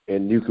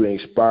and you can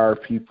inspire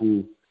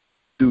people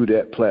through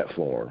that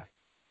platform,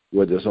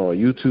 whether it's on a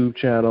YouTube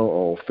channel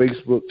or a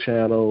Facebook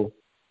channel.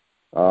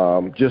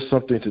 Just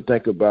something to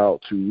think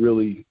about to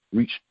really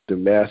reach the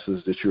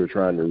masses that you're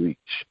trying to reach.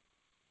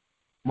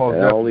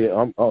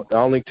 I'm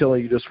only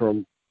telling you this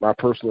from my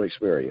personal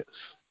experience.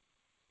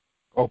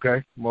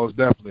 Okay, most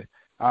definitely.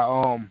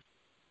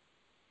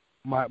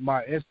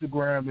 My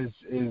Instagram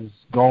is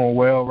going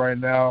well right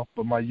now,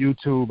 but my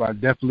YouTube I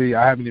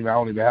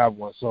don't even have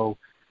one. So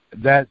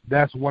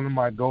that's one of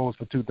my goals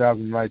for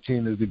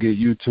 2019 is to get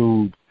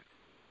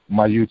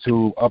my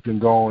YouTube up and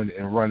going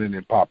and running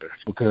and popping,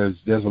 because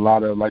there's a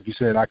lot of, like you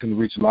said, I can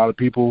reach a lot of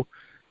people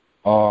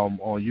on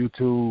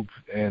YouTube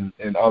and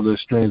other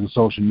streams of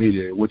social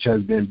media, which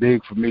has been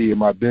big for me in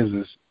my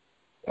business.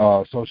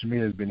 Social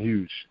media has been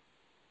huge.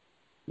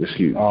 It's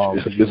huge.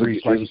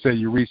 Like you said,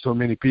 you reach so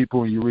many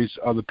people and you reach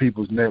other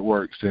people's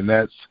networks, and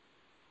that's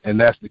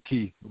the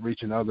key,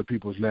 reaching other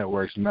people's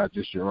networks and not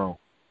just your own.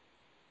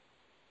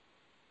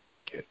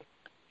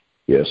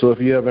 Yeah. So if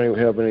you have any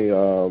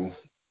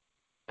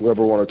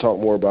whoever want to talk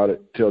more about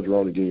it, tell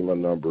Jerome to give you my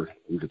number.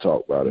 We can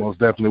talk about it. Most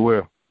definitely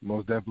will.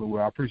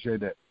 I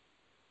appreciate that.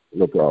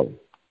 No problem.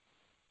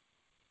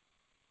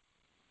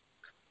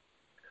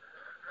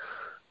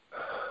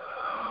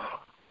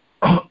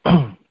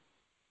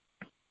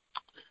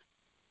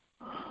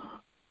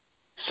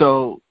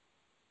 So,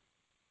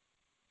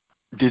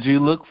 did you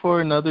look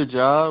for another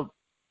job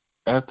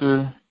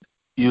after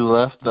you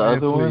left the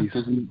other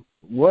one?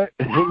 What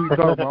are you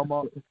talking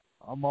about?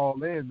 I'm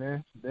all in,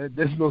 man.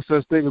 There's no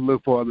such thing as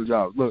look for other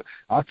jobs. Look,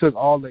 I took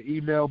all the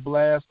email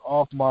blasts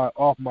off my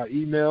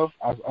email.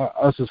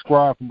 I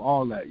subscribed from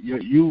all that.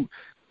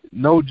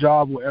 No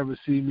job will ever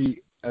see me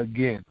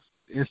again.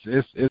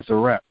 It's a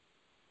wrap.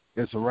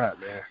 It's a wrap,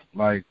 man.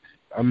 Like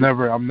I'm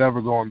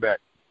never going back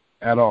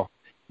at all.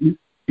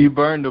 You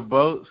burned the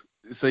boats,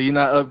 so you're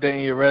not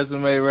updating your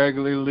resume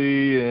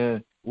regularly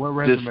and what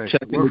resume? Just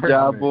checking the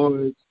job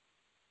boards.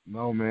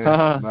 No, man.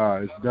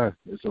 Nah, it's done.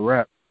 It's a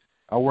wrap.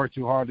 I worked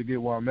too hard to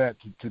get where I'm at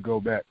to go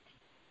back.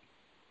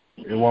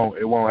 It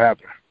won't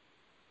happen.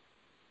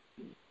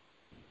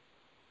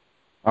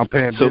 I'm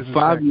paying so business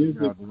 5 years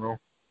now, ago.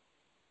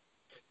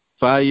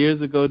 5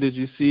 years ago, did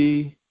you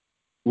see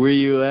where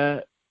you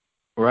at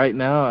right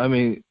now? I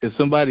mean, if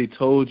somebody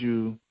told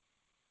you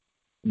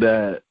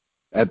that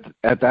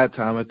at that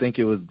time, I think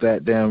it was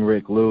that damn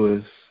Rick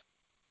Lewis.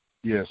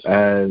 Yes.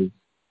 As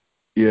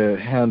your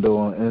handle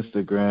on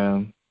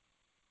Instagram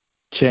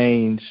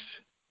changed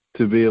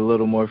to be a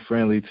little more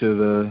friendly to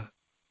the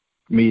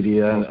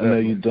media. I know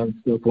you've done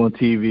stuff on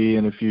TV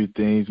and a few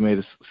things,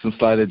 made some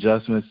slight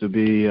adjustments to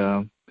be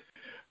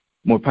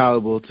more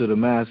palatable to the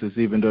masses,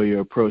 even though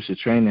your approach to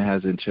training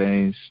hasn't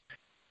changed.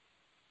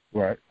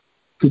 Right.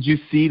 Could you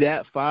see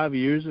that 5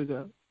 years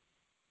ago?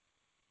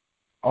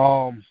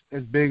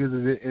 As big as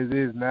it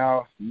is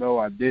now, no,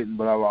 I didn't,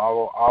 but I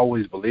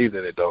always believed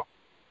in it, though.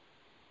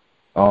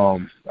 I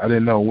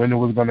didn't know when it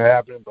was going to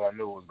happen, but I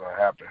knew it was going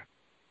to happen.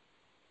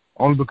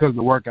 Only because of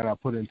the work that I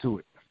put into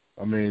it.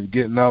 I mean,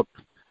 getting up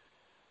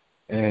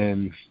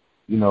and,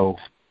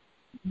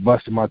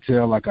 busting my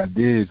tail like I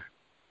did,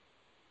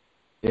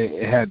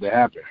 it had to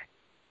happen.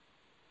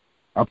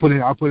 I put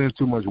in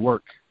too much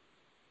work.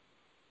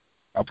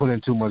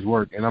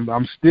 And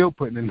I'm still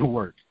putting in the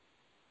work.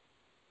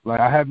 Like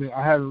I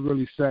haven't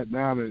really sat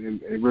down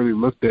and really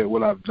looked at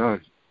what I've done.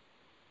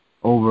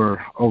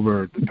 over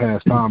the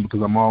past time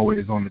because I'm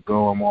always on the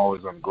go. I'm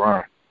always on the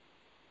grind.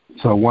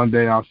 So one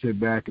day I'll sit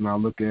back and I'll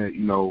look at,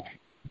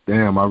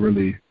 damn, I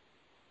really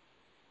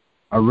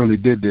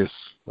did this.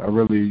 I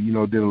really,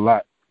 did a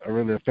lot. I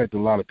really affected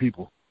a lot of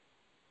people.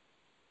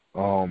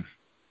 And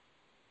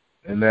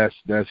that's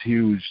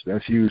huge.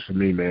 That's huge for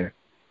me, man.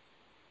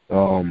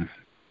 And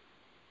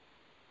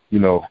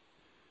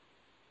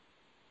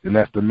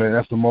that's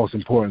the most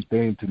important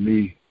thing to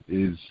me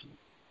is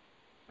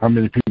how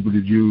many people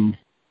did you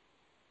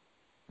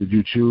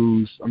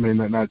choose? I mean,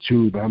 not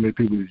choose, but how many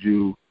people did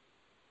you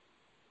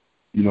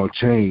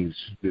change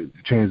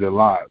their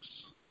lives?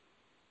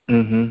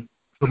 Mhm.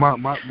 So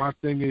my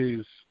thing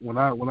is when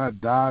I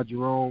died,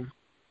 Jerome,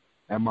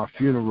 at my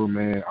funeral,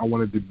 man, I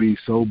wanted to be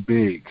so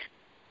big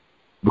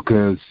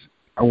because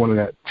I wanted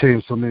to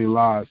change so many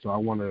lives. So I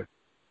want to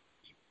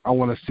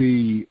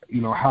see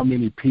how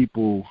many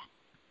people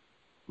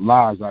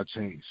lives I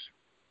changed.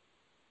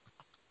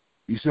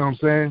 You see what I'm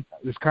saying?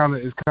 It's kind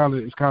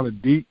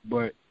of deep,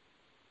 but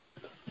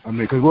I mean,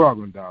 because we're all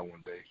gonna die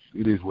one day.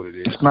 It is what it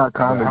is. It's not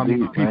kind of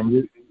deep,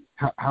 man.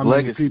 How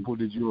many people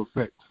did you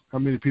affect? How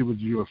many people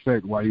did you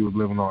affect while you was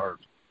living on Earth?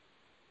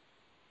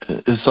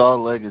 It's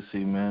all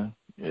legacy, man.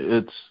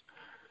 It's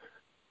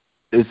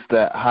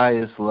that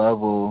highest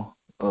level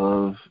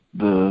of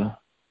the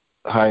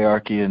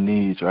hierarchy of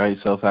needs, right?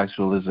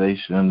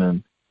 Self-actualization,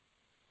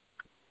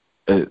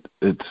 and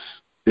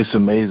it's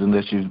amazing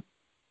that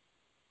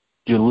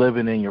you're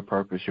living in your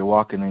purpose. You're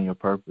walking in your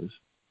purpose.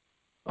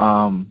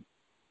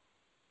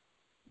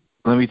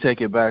 Let me take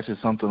it back to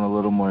something a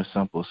little more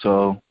simple.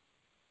 So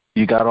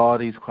you got all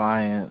these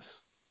clients.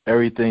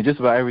 Everything, just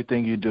about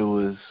everything you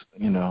do is,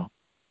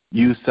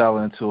 you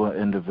selling to an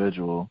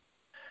individual.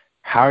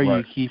 How are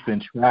you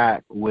keeping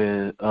track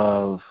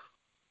of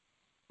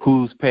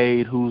who's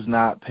paid, who's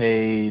not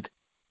paid?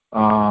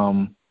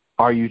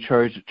 Are you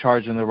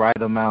charging the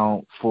right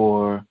amount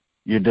for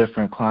your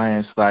different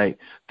clients? Like,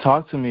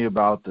 talk to me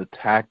about the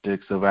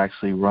tactics of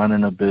actually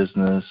running a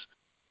business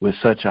with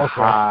such a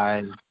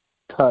high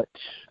touch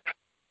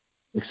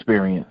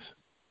experience.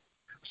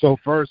 So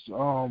first,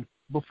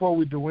 before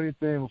we do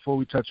anything, before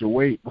we touch a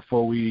weight,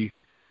 before we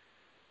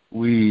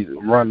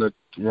run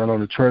on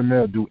the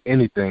treadmill, do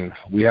anything,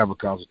 we have a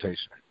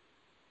consultation.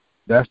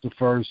 That's the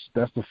first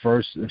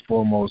and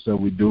foremost that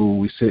we do.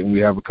 We sit and we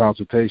have a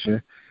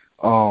consultation.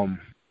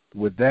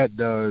 What that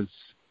does,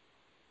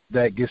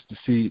 that gets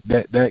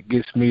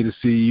me to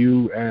see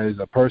you as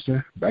a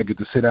person. I get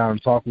to sit down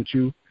and talk with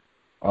you.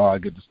 I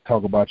get to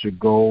talk about your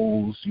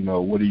goals.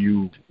 What do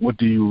you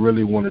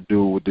really want to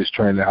do with this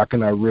training? How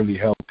can I really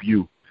help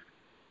you?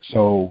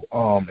 So,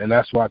 and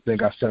that's why I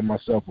think I set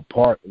myself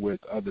apart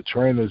with other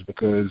trainers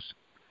because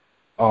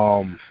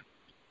other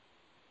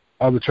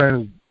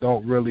trainers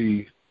aren't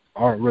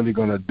really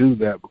going to do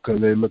that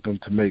because they're looking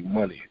to make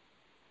money.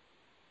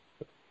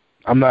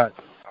 I'm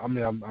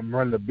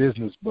running a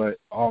business, but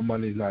all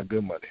money is not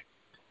good money.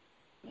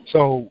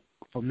 So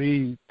for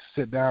me to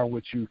sit down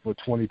with you for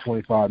 20,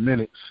 25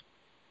 minutes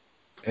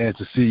and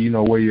to see,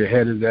 where your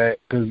head is at,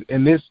 because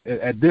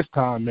at this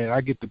time, man,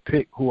 I get to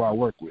pick who I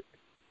work with.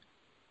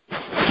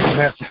 And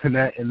that's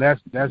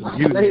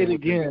you. Say it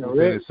again,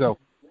 Rick. So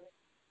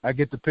I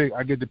get to pick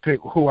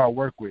who I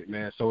work with,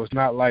 man. So it's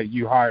not like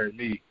you hired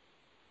me.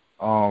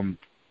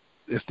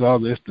 It's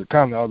the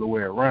kind of other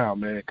way around,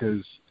 man,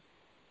 because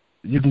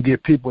you can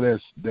get people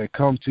that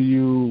come to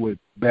you with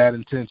bad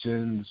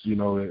intentions,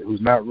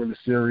 who's not really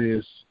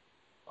serious.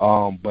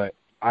 But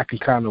I can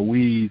kind of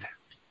weed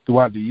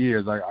throughout the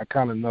years. I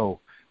kind of know.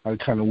 I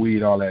kind of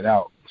weed all that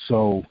out.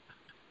 So,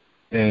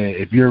 and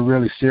if you're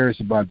really serious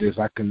about this,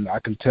 I can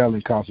tell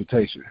in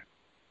consultation.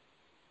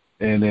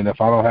 And then if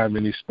I don't have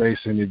any space,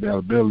 any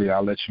availability,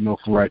 I'll let you know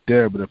from right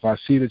there. But if I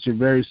see that you're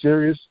very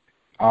serious,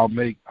 I'll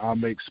make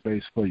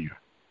space for you.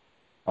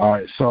 All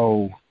right.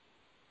 So,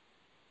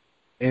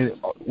 and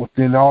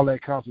within all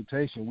that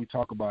consultation, we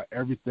talk about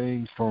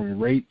everything from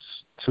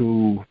rates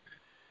to,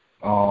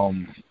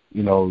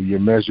 your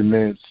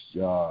measurements,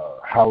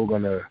 how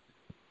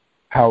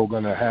we're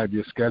gonna have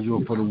your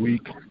schedule for the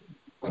week,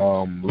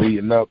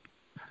 leading up,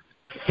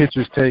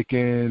 pictures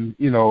taken,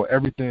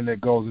 everything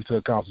that goes into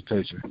a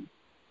consultation.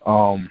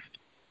 And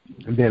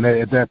then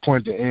at that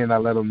point at the end, I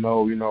let them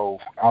know,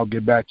 I'll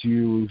get back to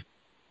you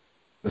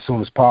as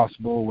soon as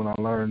possible when I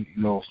learn,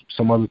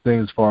 some other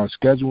things as far as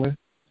scheduling.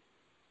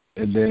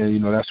 And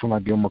then, that's when I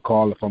give them a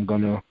call if I'm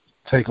going to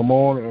take them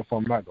on or if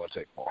I'm not going to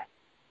take them on.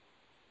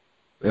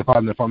 If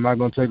I'm not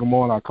going to take them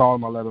on, I call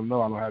them, I let them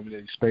know I don't have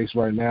any space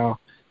right now.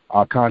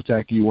 I'll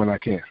contact you when I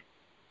can.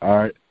 All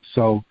right?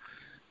 So,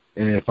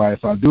 and if I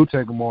do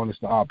take them on, it's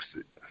the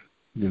opposite.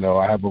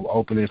 I have an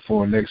opening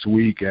for next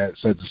week at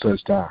such and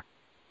such time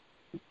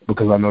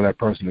because I know that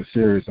person is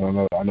serious.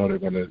 And I know they're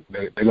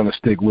gonna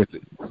stick with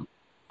it.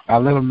 I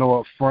let them know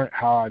up front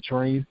how I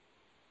train.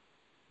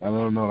 I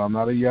let them know that I'm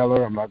not a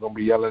yeller. I'm not gonna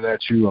be yelling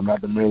at you. I'm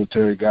not the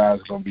military guy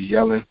that's gonna be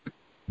yelling,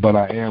 but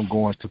I am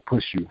going to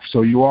push you.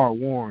 So you are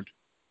warned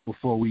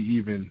before we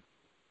even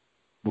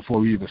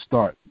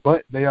start.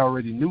 But they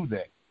already knew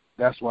that.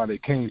 That's why they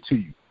came to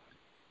you.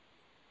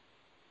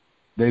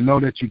 They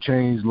know that you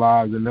change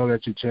lives. They know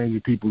that you're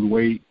changing people's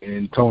weight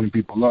and toning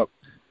people up.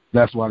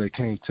 That's why they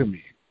came to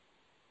me.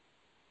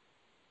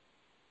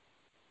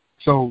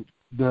 So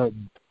the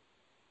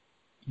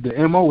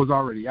MO was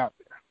already out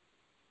there.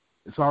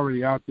 It's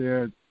already out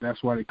there.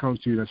 That's why they come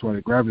to you. That's why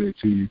they gravitate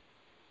to you.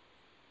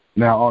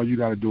 Now all you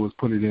got to do is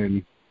put it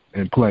in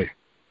and play.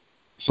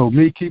 So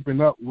me keeping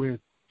up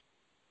with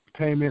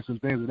payments and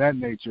things of that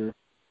nature,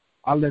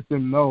 I let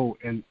them know,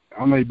 and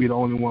I may be the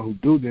only one who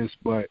do this,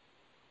 but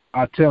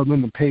I tell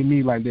them to pay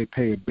me like they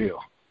pay a bill.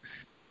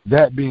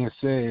 That being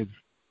said,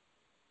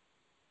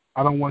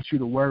 I don't want you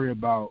to worry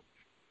about,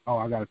 oh,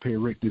 I got to pay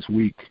Rick this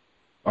week.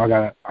 Or I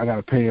got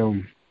to pay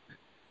him.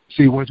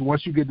 See,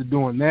 once you get to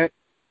doing that,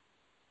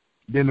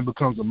 then it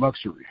becomes a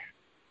luxury.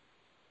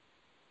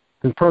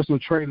 Because personal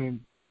training,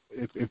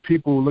 if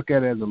people look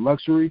at it as a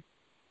luxury,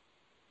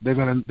 they're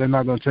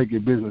not gonna take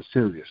your business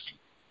serious.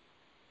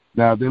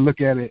 Now, if they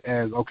look at it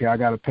as, okay, I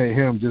got to pay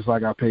him just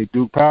like I pay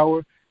Duke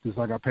Power, just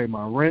like I pay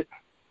my rent,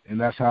 and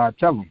that's how I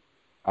tell them.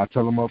 I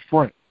tell them up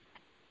front,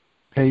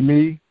 pay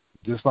me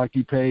just like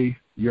you pay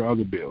your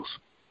other bills.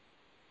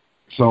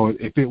 So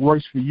if it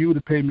works for you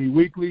to pay me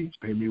weekly,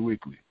 pay me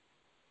weekly.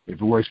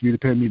 If it works for you to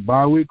pay me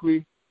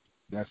bi-weekly,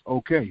 that's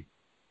okay.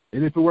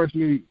 And if it works for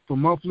me for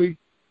monthly,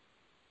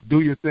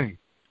 do your thing.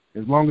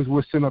 As long as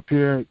we're sitting up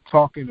here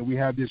talking and we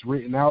have this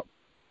written out,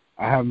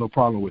 I have no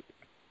problem with it.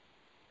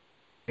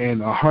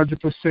 And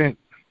 100%,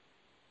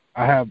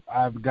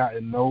 I've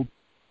gotten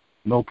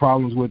no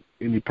problems with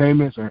any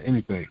payments or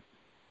anything.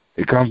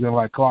 It comes in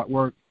like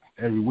clockwork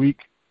every week,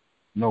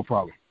 no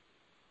problem.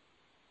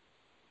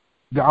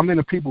 I'm in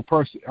a people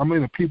person. I'm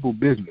in a people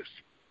business,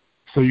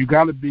 so you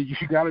gotta be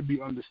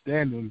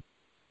understanding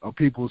of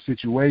people's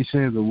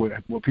situations or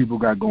what people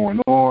got going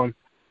on,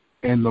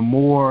 and the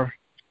more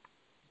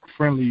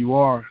friendly you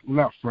are, well,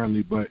 not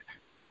friendly, but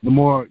the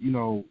more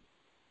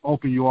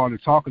open you are to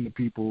talking to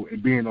people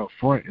and being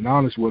upfront and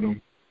honest with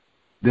them,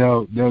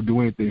 they'll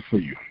do anything for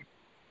you.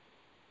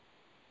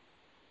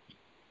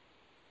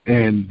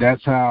 And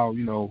that's how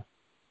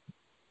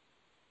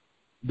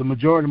the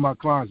majority of my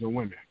clients are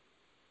women.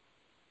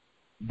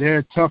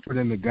 They're tougher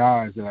than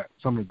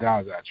some of the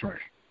guys that I train.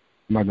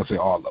 I'm not gonna say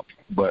all of them,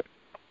 but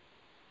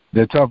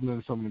they're tougher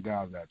than some of the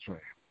guys that I train.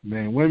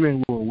 Man,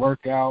 women will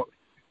work out.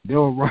 They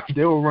will run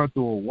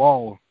through a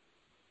wall.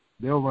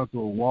 They'll run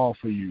through a wall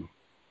for you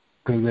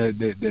because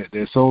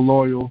they're so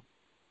loyal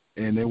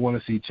and they want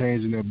to see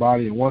change in their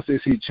body. And once they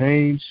see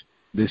change,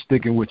 they're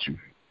sticking with you.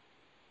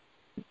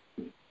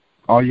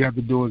 All you have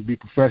to do is be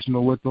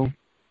professional with them,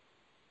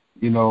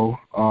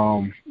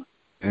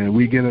 and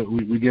we get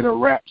a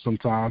rap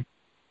sometime.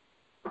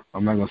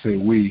 I'm not gonna say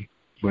we,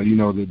 but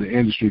the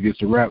industry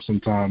gets a rap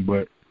sometime.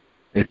 But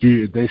if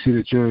they see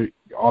that you're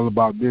all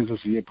about business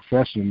and you're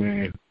professional,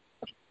 man,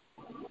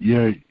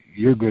 you're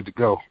good to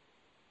go.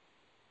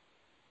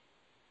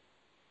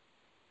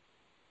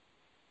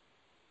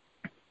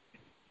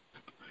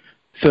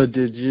 So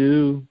did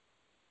you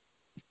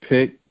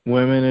pick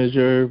women as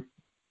your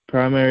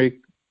primary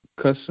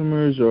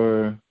customers,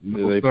 or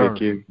did they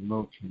pick you?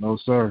 No,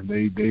 sir.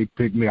 They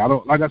pick me. I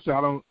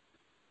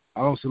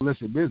don't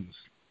solicit business.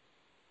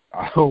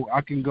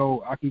 I can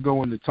go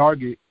in the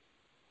Target,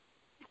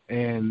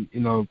 and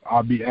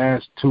I'll be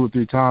asked 2 or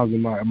 3 times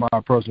in my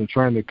personal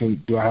trainer,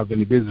 do I have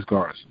any business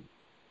cards?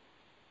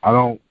 I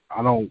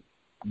don't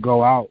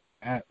go out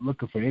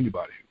looking for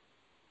anybody.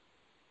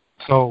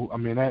 So I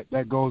mean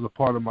that goes a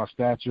part of my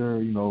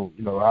stature. How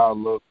I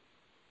look.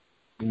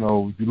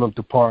 If you look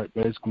the part,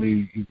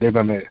 basically they're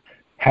gonna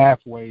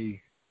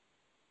halfway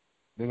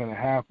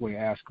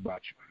ask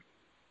about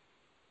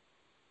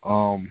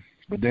you.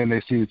 But then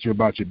they see that you're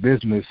about your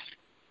business,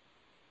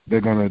 they're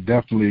gonna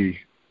definitely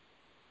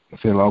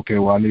say, like, okay,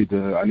 well I need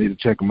to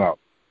check them out.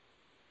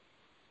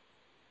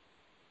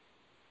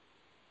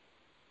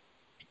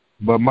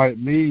 But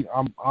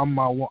I'm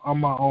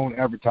my own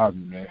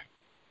advertisement, man.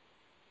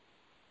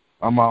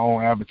 I'm my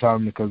own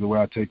advertisement because of the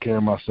way I take care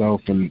of myself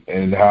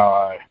and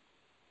how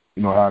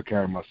I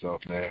carry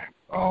myself, man.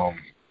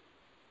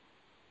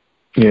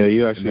 Yeah,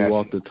 you actually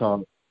walk the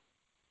talk.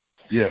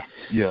 Yeah.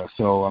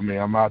 So I mean,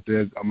 I'm out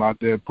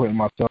there putting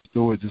myself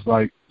through it, just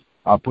like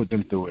I put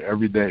them through it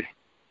every day.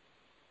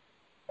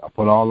 I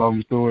put all of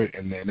them through it,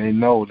 and then they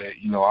know that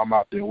I'm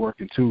out there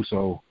working too.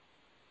 So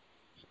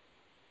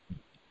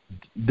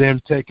them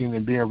taking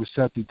and being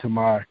receptive to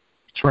my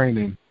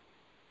training,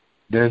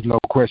 there's no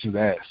questions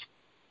asked.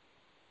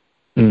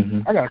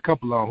 Mm-hmm. I got a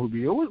couple of them who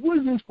be, what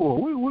is this for?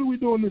 What are we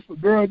doing this for?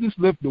 Girl, just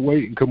lift the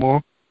weight and come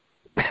on.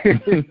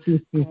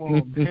 Come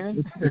on,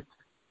 man.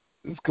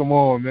 Just come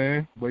on,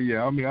 man. But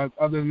yeah, I mean,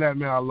 other than that,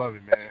 man, I love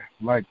it, man.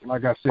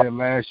 Like I said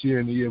last year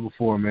and the year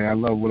before, man, I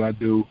love what I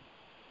do.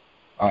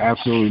 I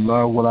absolutely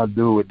love what I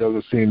do. It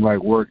doesn't seem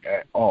like work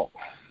at all.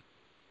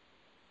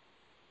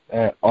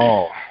 At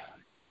all.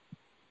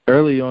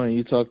 Early on,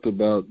 you talked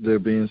about there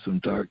being some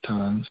dark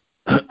times.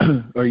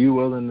 Are you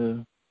willing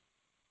to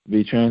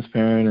be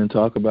transparent and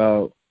talk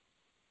about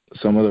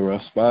some of the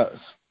rough spots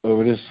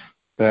over this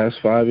past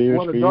 5 years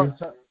for you?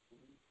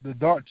 The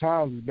dark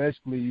times is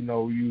basically,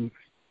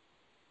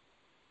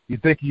 you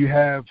think you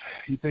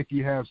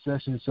have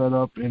sessions set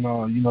up, and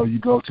you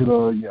go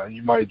to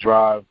you might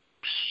drive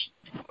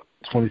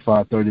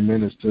 25, 30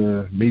 minutes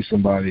to meet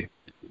somebody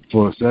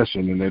for a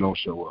session, and they don't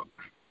show up.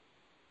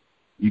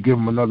 You give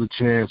them another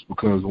chance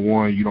because,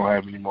 one, you don't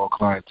have any more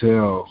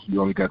clientele. You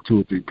only got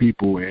 2 or 3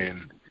 people,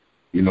 and,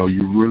 you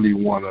really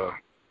want to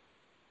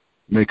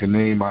make a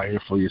name out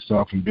here for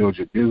yourself and build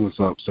your business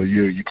up. So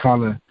you're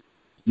kind of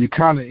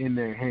in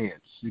their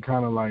hands. You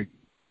kind of like,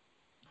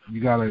 you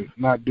got to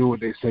not do what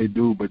they say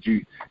do, but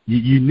you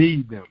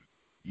need them.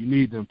 You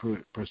need them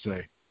per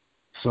se.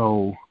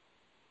 So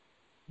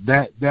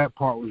that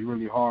part was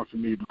really hard for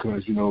me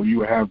because, you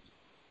would have,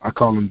 I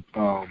call them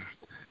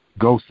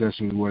ghost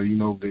sessions where,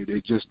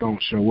 they just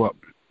don't show up.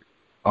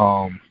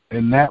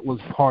 And that was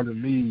part of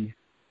me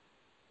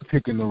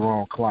picking the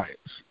wrong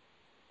clients.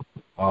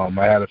 I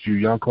had a few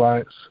young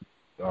clients.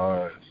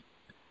 I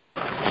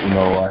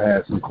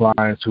had some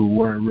clients who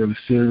weren't really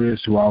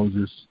serious, who I was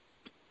just,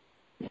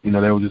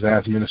 they would just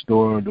ask me in the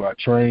store, do I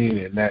train?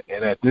 And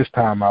at this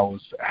time I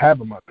was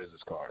having my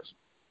business cards.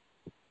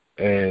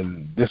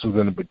 And this was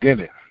in the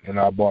beginning. And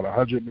I bought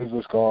 100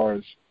 business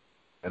cards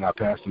and I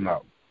passed them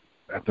out.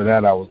 After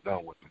that, I was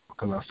done with them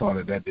because I saw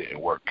that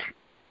didn't work.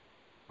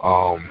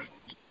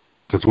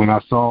 Because when I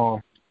saw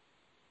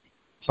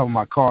some of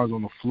my cards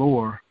on the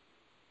floor,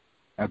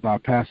 after I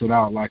pass it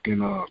out, like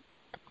in a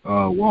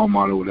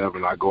Walmart or whatever,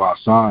 and I go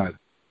outside,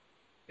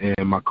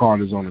 and my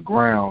card is on the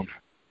ground,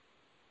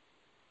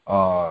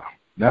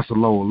 that's a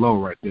low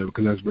right there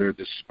because that's very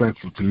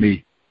disrespectful to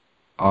me.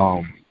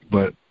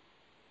 But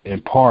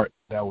in part,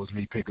 that was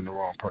me picking the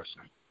wrong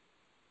person.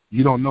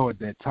 You don't know at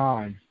that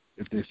time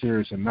if they're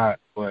serious or not,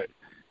 but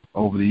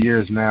over the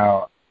years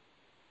now,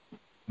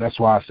 that's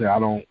why I say I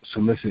don't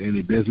solicit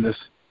any business.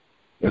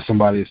 If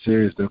somebody is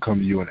serious, they'll come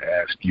to you and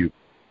ask you.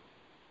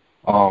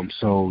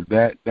 So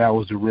that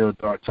was a real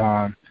dark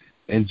time.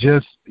 And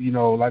just,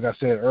 like I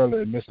said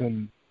earlier,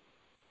 missing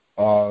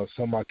some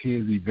of my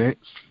kids'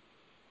 events,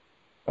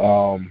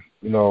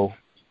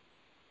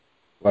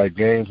 like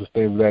games and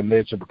things of that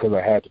nature because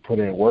I had to put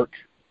in work.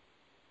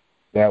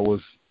 That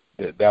was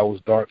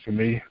dark for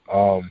me.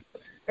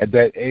 At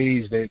that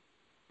age, they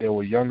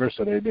were younger,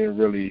 so they didn't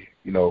really,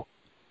 they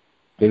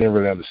didn't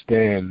really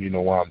understand,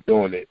 why I'm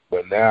doing it.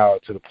 But now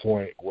to the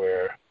point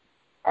where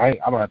I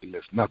don't have to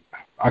miss nothing.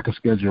 I can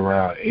schedule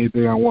around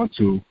anything I want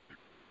to,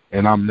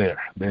 and I'm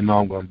there. They know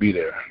I'm going to be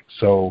there.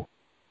 So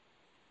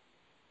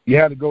you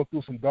had to go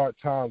through some dark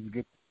times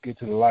to get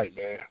to the light,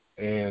 man.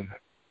 And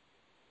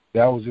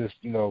that was just,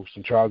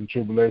 some trials and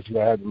tribulations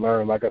I had to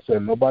learn. Like I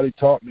said, nobody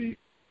taught me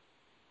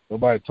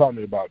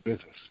about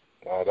business.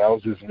 That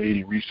was just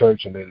me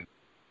researching and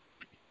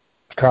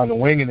kind of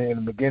winging it in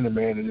the beginning,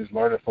 man, and just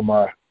learning from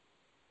my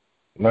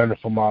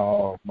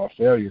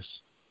failures,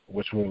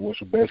 which were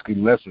basically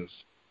lessons.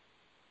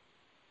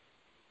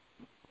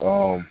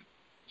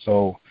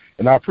 So,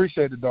 and I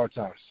appreciate the dark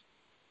times.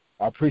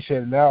 I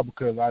appreciate it now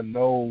because I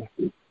know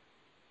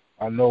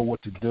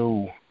what to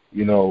do,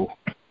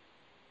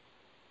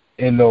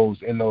 in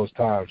those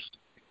times.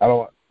 I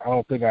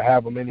don't think I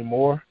have them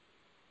anymore.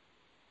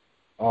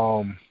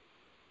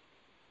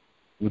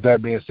 With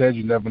that being said,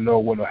 you never know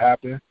what will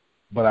happen,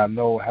 but I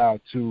know how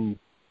to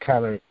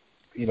kind of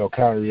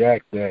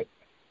react that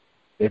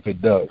if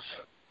it does.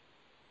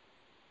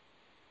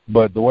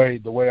 But the way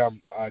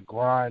I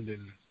grind,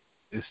 and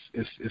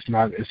it's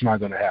not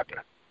going to happen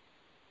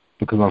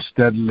because I'm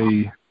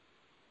steadily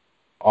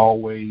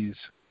always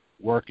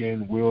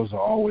working. Wheels are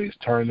always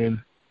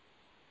turning,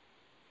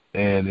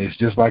 and it's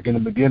just like in the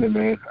beginning,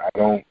 man.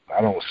 I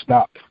don't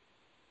stop.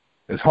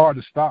 It's hard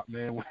to stop,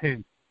 man.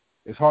 When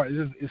it's hard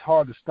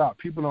to stop.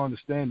 People don't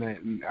understand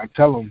that, and I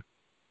tell them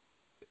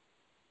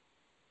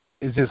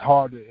it's just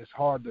hard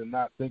to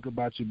not think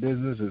about your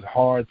business. It's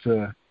hard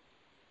to,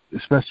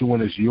 especially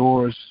when it's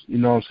yours, you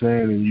know what I'm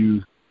saying, and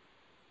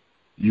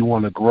you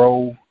want to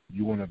grow,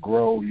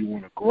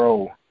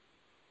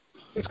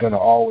 it's going to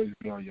always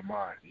be on your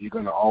mind. You're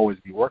going to always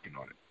be working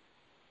on it.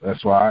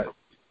 That's why,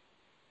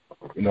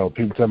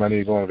 people tell me I need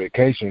to go on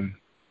vacation.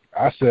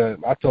 I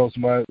told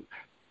somebody,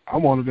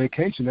 I'm on a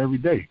vacation every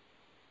day.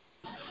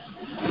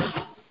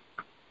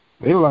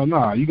 They were like,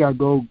 nah, you got to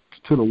go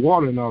to the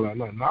water and all that.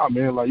 Nah,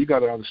 man, like, you got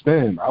to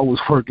understand, I was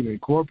working in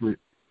corporate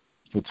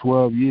for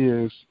 12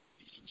 years,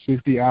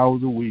 60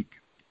 hours a week,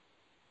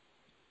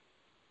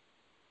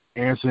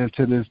 answering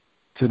to this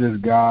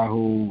guy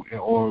who,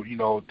 or,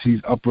 to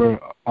these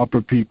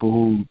upper people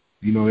who,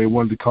 they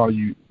wanted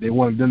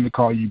them to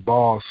call you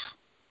boss.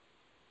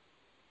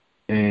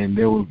 And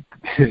they were,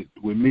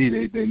 with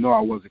me, they know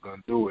I wasn't going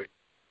to do it.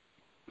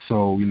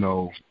 So,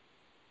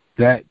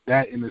 that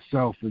in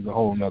itself is a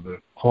whole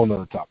nother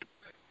topic.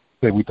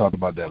 I think we talked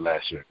about that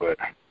last year, but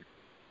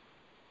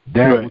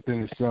that right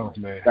within itself,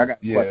 man. I got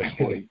a question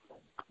for you.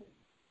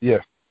 Yeah.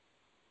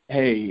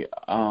 Hey,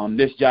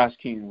 this is Josh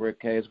King, Rick.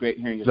 Hey, it's great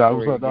hearing your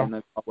story. What's up,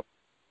 dog?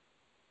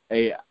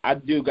 Hey, I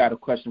do got a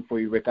question for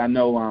you, Rick. I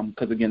know,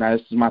 because again,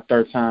 this is my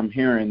third time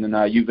hearing,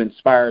 and you've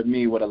inspired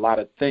me with a lot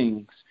of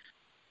things,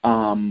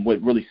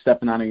 with really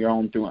stepping out on your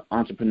own through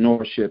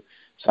entrepreneurship.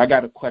 So I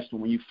got a question.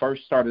 When you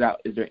first started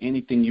out, is there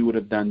anything you would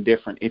have done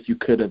different if you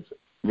could have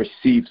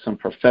received some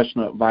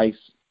professional advice,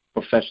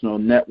 professional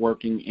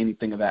networking,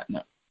 anything of that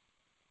note?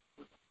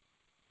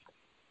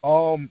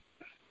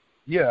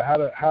 Yeah,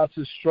 how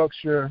to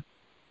structure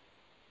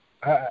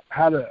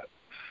how to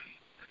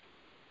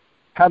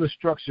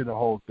structure the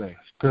whole thing.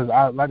 Because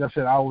like I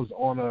said, I was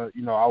on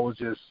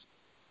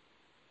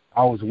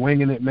I was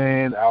winging it,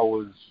 man. I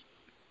was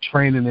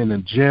training in a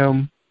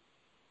gym,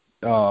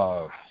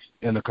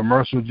 in a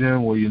commercial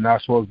gym where you're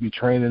not supposed to be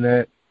training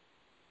at.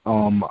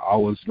 I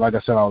was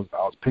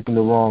picking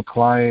the wrong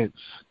clients,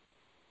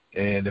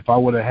 and if I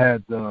would have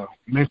had the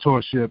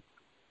mentorship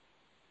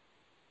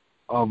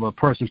of a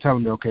person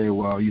telling me, okay,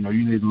 well, you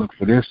need to look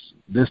for this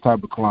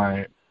type of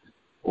client,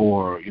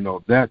 or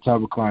that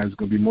type of client is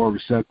going to be more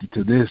receptive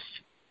to this,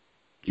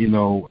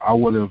 I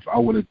would have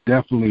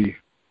definitely.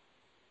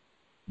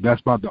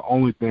 That's about the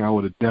only thing I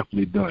would have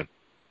definitely done.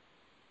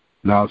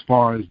 Now, as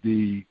far as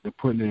the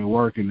putting in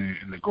work and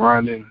the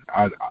grinding,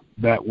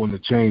 that wouldn't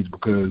have changed,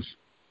 because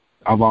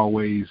I've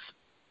always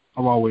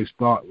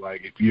thought,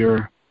 like,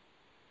 you'll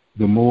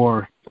be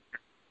more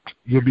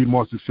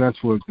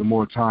successful the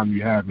more time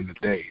you have in the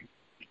day.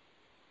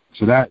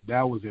 So that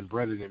was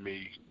embedded in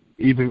me.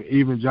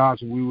 Even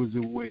Josh, when we was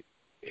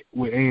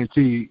with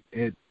A&T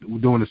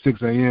doing the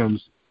 6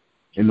 a.m.s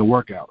in the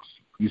workouts.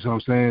 You see what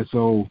I'm saying?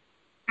 So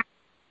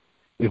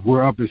if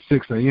we're up at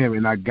 6 a.m.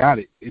 and I got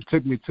it, it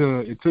took me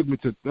to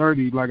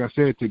 30, like I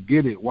said, to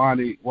get it. Why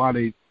they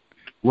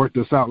worked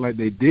us out like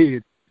they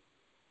did?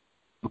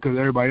 Because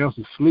everybody else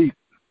is asleep,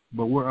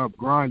 but we're up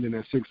grinding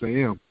at 6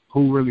 a.m.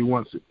 Who really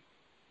wants it?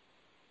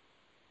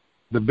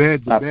 The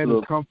bed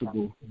is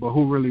comfortable, but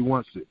who really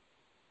wants it?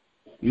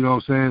 You know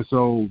what I'm saying?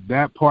 So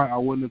that part I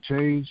wouldn't have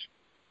changed,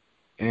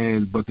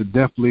 but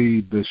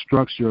definitely the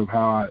structure of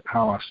how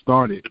I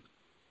started,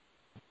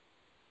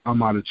 I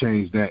might have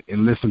changed that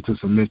and listened to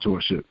some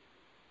mentorship.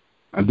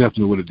 I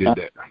definitely would have did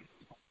that.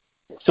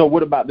 So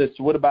what about this?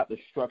 What about the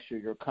structure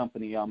of your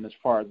company as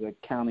far as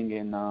accounting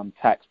and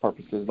tax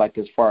purposes, like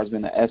as far as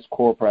being an S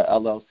Corp or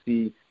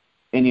LLC,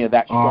 any of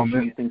that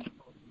structure you think you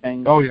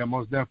change? Oh, yeah,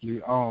 most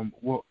definitely.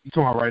 Well, you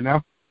talking about right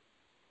now?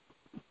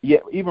 Yeah,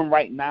 even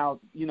right now,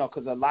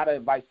 because a lot of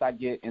advice I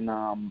get, and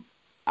I'm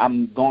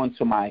going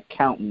to my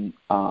accountant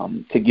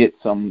to get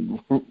some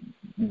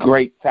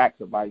great tax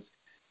advice.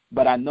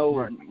 But I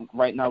know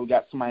right now we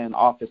got somebody in the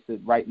office that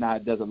right now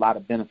it does a lot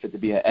of benefit to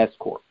be an S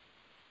Corp.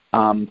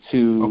 One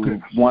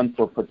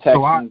for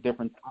protection,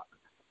 different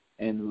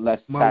and less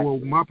tax. Well,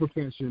 my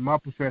profession,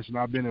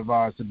 I've been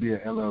advised to be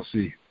an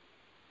LLC.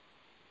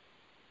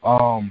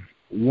 I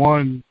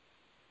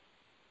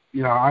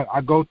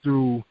go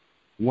through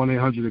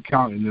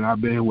 1-800-ACCOUNTANT, and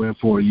I've been here with him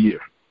for a year.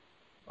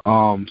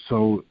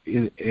 So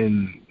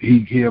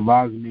he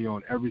advised me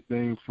on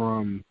everything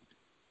from,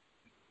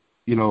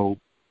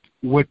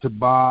 what to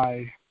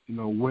buy,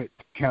 what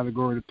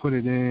category to put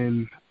it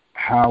in,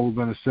 how we're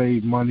going to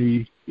save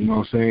money, you know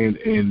what I'm saying?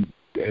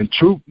 And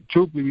truthfully,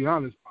 to be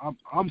honest,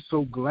 I'm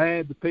so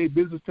glad to pay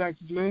business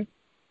taxes, man.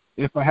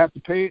 If I have to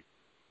pay it,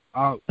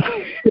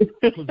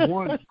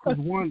 because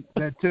one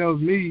that tells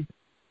me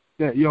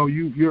that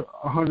you're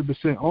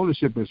 100%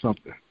 ownership in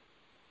something.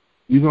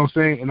 You know what I'm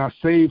saying? And I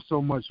save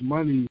so much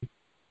money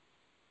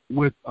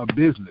with a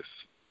business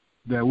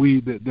that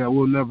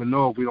we'll never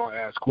know if we don't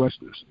ask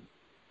questions.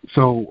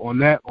 So on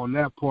that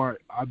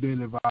part, I've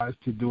been advised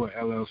to do an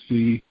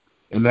LLC,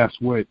 and that's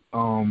what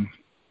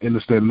in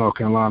the state of North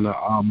Carolina,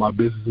 my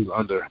business is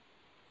under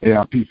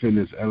AIP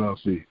Fitness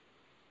LLC.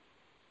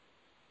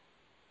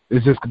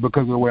 It's just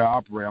because of the way I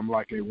operate. I'm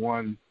like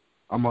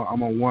I'm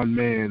a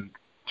one-man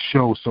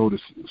show, so to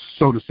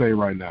say,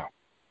 right now.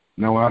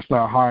 Now, when I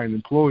start hiring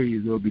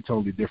employees, it'll be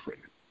totally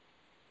different.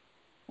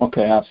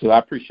 Okay, absolutely. I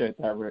appreciate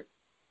that, Rick.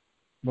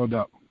 No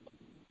doubt.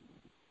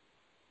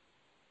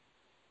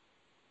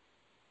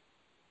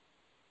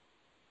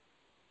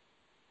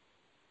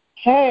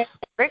 Hey,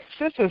 Rick,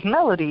 this is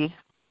Melody.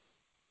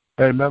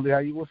 Hey,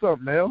 Melody, what's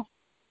up, Mel?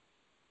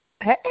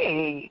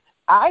 Hey,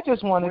 I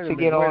just wanted to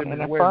get on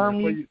and affirm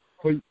you.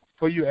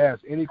 Before you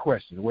ask any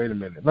question, wait a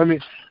minute. Let me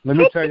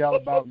tell y'all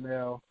about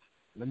Mel.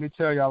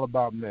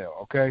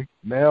 Okay?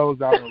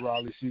 Mel's out in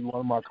Raleigh. She's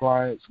one of my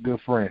clients, good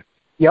friend.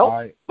 Yep. All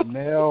right.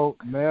 Mel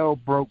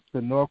broke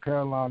the North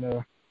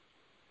Carolina.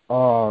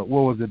 What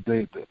was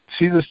it?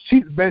 She's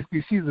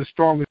the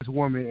strongest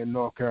woman in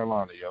North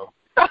Carolina, yo.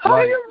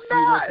 Like, she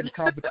went to the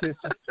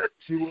competition.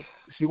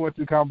 She went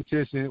to the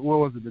competition. What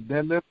was it? The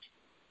deadlift?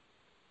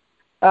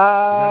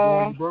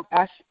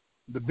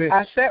 The bench.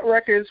 I set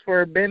records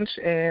for bench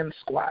and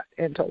squat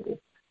in total.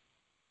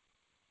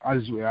 I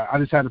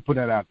just had to put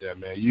that out there,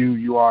 man.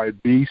 You are a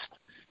beast.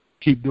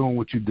 Keep doing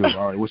what you do.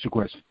 All right, what's your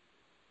question?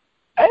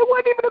 It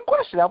wasn't even a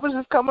question. I was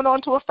just coming on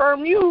to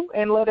affirm you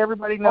and let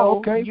everybody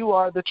know you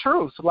are the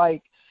truth.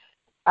 Like,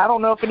 I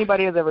don't know if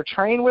anybody has ever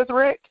trained with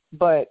Rick,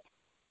 but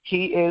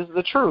he is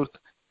the truth.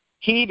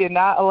 He did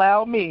not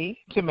allow me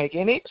to make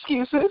any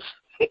excuses,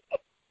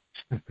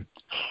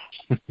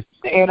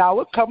 and I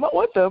would come up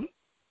with them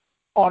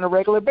on a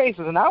regular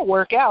basis. And I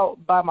work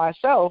out by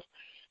myself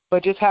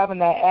but just having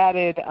that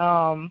added,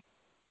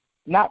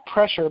 not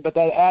pressure, but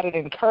that added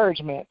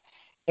encouragement,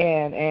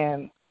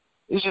 and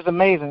it's just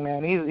amazing,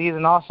 man. He's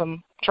an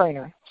awesome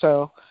trainer.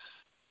 So,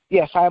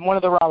 yes, I'm one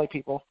of the Raleigh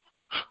people.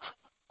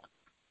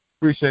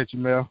 Appreciate you,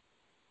 Mel.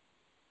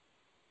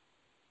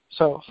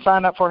 So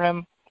sign up for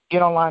him,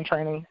 get online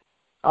training,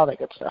 all that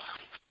good stuff.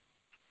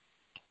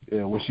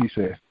 Yeah, what she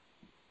said.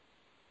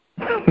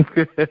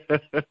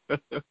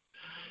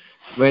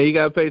 Man, you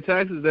got to pay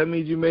taxes. That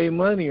means you made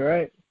money,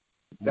 right?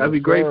 Got to be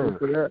grateful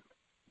for that.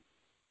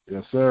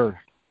 Yes, sir.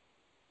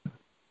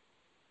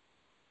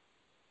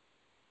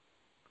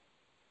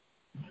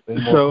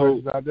 Any more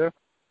questions out there?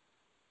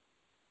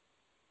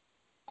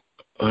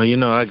 You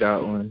know, I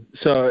got one.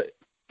 So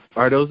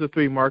are those the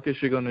 3 markets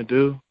you're going to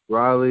do?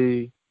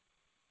 Raleigh,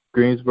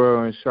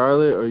 Greensboro, and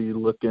Charlotte, or are you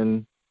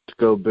looking to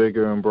go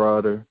bigger and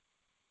broader?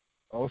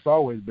 Oh, it's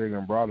always bigger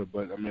and broader,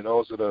 but I mean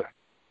those are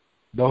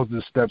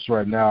the steps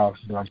right now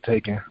that I'm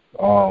taking.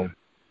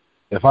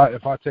 If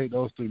I take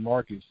those 3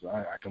 markets,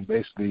 I can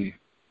basically,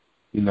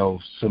 you know,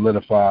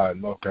 solidify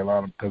North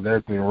Carolina because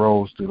everything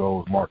rolls through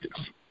those markets.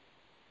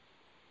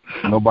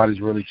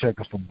 Nobody's really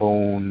checking for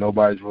Boone.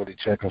 Nobody's really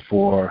checking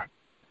for,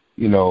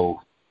 you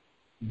know,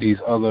 these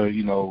other,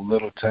 you know,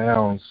 little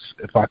towns.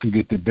 If I can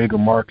get the bigger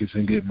markets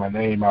and get my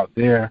name out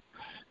there,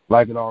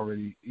 like it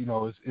already, you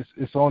know,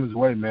 it's on its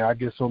way, man. I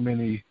get so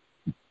many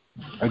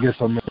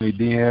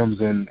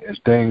DMs and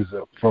things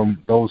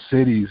from those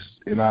cities,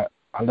 and I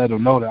let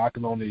them know that I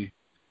can only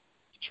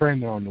train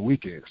there on the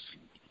weekends.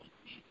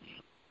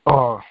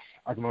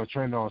 I can only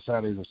train there on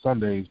Saturdays and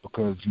Sundays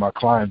because my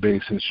client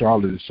base in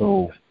Charlotte is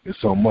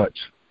so much.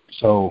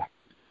 So,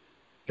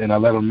 and I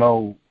let them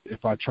know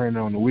if I train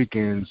there on the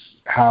weekends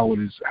how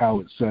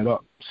it's set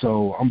up.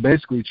 So I'm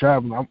basically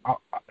traveling.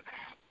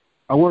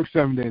 I work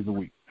 7 days a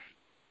week,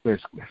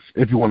 basically,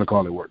 if you want to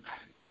call it work.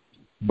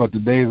 But the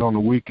days on the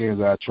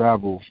weekends I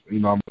travel, you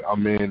know,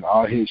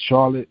 I'll hit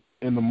Charlotte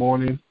in the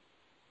morning,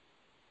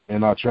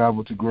 and I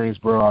travel to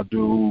Greensboro. I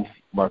do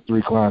about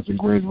 3 clients in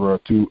Greensboro,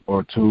 two,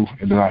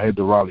 and then I head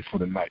to Raleigh for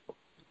the night.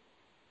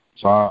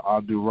 So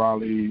I'll do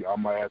Raleigh. I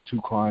might have 2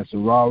 clients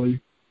in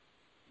Raleigh.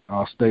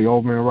 I'll stay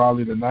over in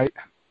Raleigh tonight.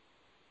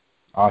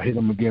 I'll hit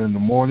them again in the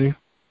morning.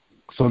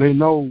 So they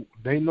know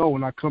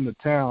when I come to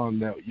town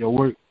that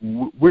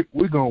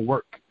we're gonna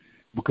work,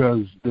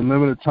 because the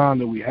limited time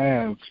that we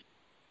have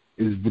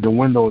is the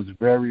window is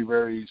very,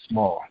 very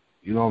small.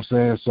 You know what I'm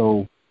saying?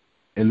 So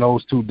in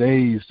those 2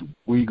 days,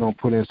 we're going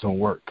to put in some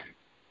work.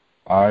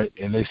 All right?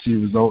 And they see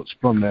results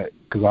from that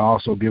because I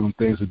also give them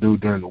things to do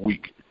during the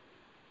week.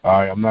 All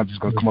right? I'm not just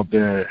going to come up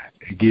there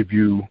and give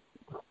you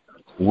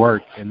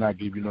work and not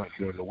give you nothing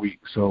during the week.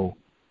 So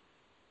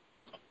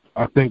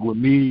I think with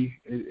me,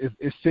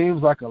 it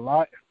seems like a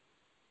lot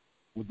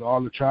with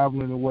all the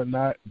traveling and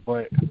whatnot,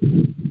 but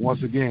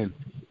once again,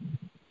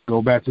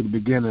 go back to the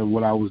beginning of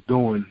what I was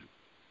doing.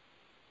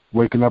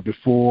 Waking up at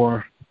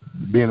 4,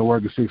 being at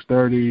work at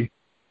 6:30,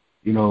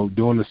 you know,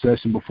 doing the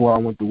session before I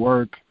went to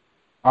work.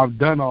 I've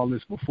done all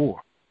this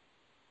before.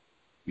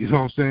 You know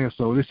what I'm saying?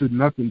 So this is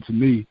nothing to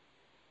me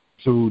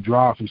to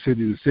drive from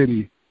city to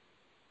city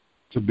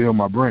to build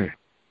my brand.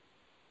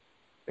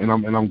 And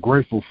I'm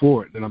grateful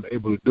for it that I'm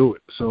able to do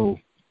it. So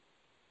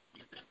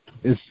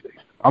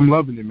I'm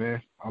loving it,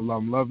 man.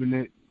 I'm loving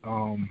it.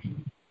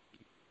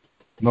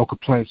 No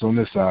complaints on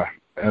this side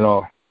at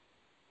all.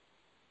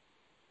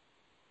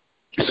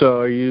 So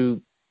are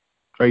you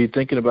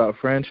thinking about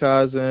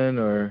franchising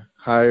or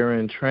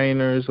hiring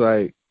trainers?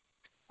 Like,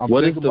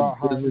 what does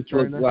this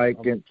look like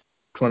in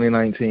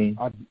 2019?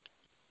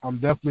 I'm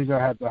definitely gonna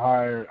have to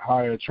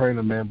hire a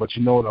trainer, man. But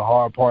you know the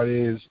hard part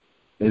is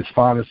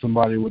finding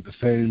somebody with the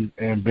same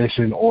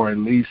ambition, or at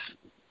least,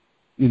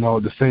 you know,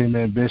 the same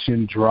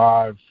ambition,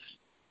 drive.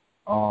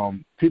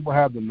 People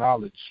have the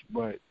knowledge,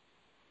 but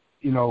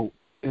you know,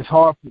 it's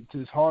hard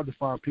to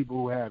find people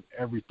who have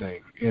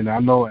everything. And I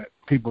know that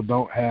people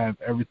don't have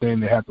everything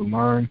they have to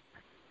learn,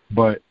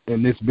 but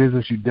in this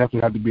business, you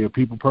definitely have to be a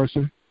people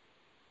person.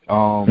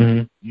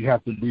 You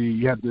have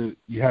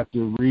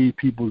to read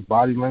people's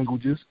body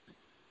languages,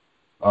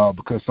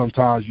 because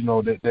sometimes, you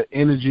know, that the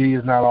energy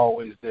is not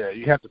always there.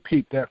 You have to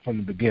peep that from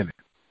the beginning.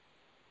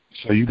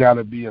 So you got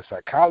to be a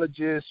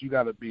psychologist. You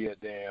got to be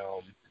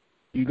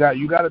you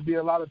got to be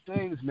a lot of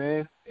things,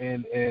 man.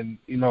 And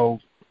you know,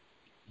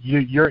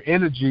 your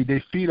energy,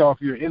 they feed off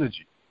your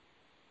energy.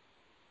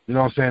 You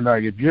know what I'm saying?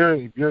 Like if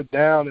you're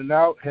down and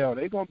out, hell,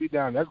 they're gonna be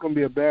down. That's gonna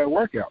be a bad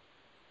workout.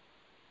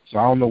 So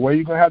I don't know where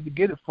you're gonna have to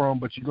get it from,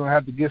 but you're gonna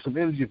have to get some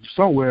energy from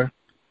somewhere,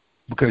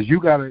 because you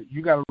gotta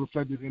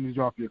reflect this energy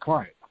off your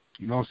client.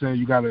 You know what I'm saying?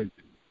 You gotta,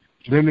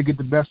 for them to get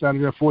the best out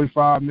of their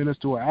 45 minutes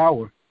to an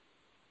hour,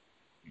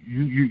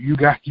 you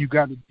got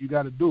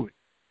to do it.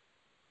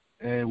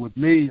 And with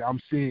me, I'm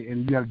seeing,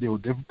 and you got to deal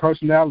with different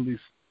personalities.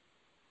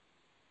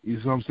 You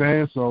know what I'm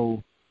saying?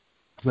 So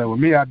with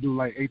me, I do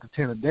like 8 to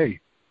 10 a day.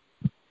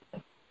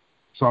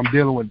 So I'm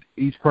dealing with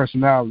each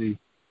personality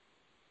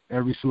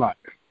every slot.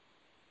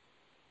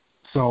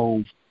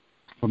 So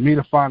for me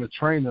to find a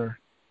trainer,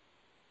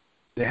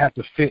 they have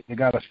to fit. They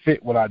got to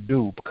fit what I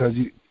do, because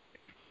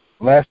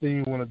last thing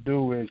you want to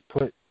do is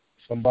put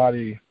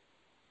somebody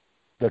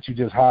that you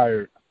just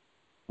hired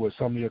with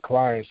some of your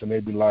clients, and they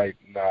be like,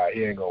 nah,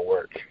 he ain't going to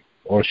work,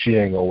 or she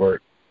ain't going to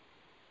work.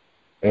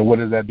 And what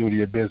does that do to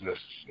your business?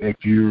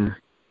 If you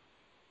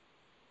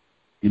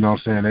know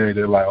what I'm saying,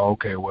 they're like, oh,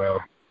 okay, well,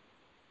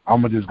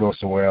 I'm going to just go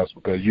somewhere else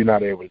because you're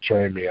not able to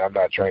train me. I'm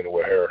not training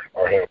with her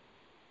or him.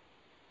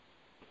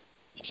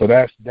 So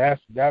that's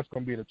going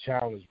to be the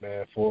challenge,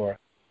 man, for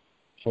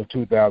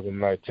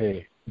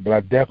 2019. But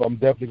I'm definitely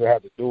going to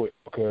have to do it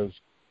because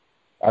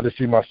I just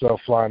see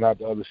myself flying out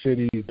to other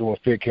cities, doing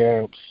fit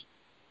camps,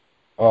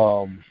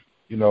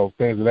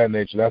 things of that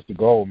nature. That's the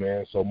goal,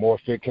 man. So more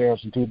fit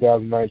camps in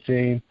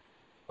 2019.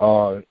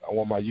 I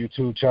want my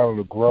YouTube channel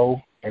to grow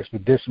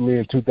expeditiously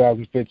in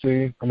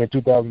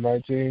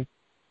 2019,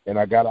 and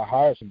I got to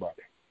hire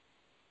somebody,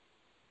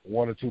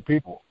 1 or 2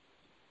 people.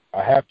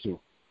 I have to.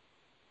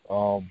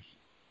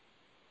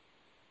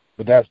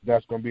 But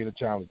that's going to be the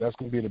challenge. That's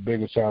going to be the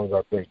biggest challenge,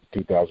 I think,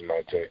 in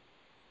 2019,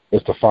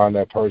 is to find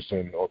that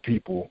person or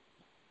people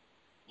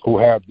who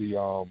have the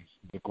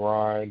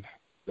grind,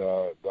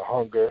 the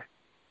hunger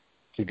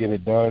to get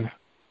it done,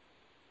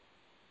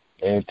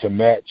 and to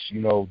match,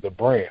 the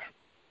brand.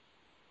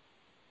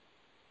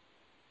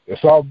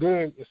 It's all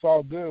good. It's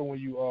all good when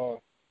you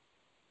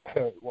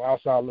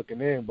outside looking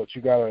in, but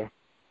you gotta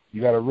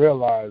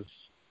realize.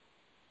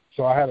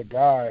 So I had a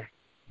guy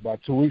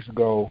about 2 weeks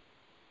ago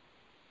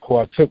who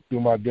I took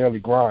through my daily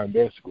grind,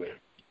 basically.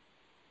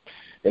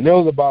 And it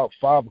was about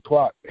 5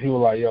 o'clock. He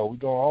was like, "Yo, we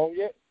going home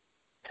yet?"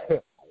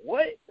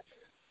 What?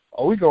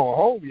 Oh, we going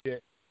home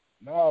yet?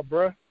 Nah,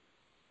 bruh.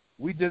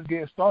 We just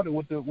getting started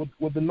with the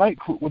night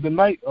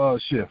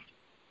shift.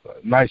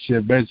 Night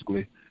shift,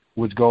 basically,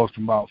 which goes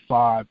from about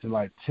 5 to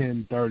like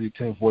 10:30,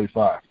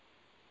 10:45.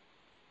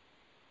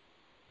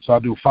 So I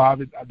do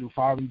 5 in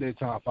the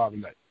daytime, 5 at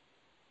night.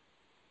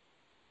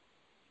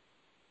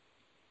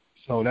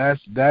 So that's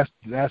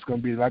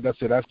gonna be, like I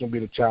said, that's gonna be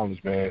the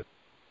challenge, man,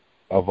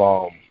 of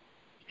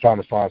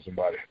trying to find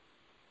somebody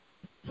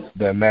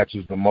that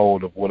matches the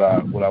mold of what I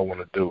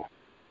want to do.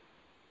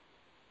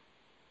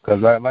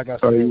 Because like I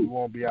said, we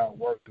won't be out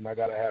worked, and I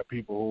gotta have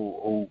people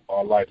who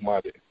are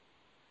like-minded.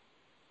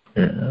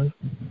 Yeah.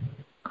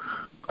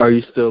 Are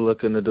you still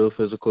looking to do a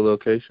physical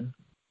location?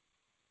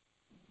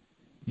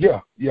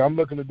 Yeah, I'm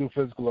looking to do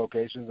physical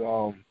locations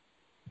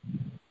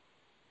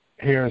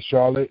here in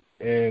Charlotte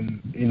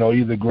and,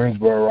 either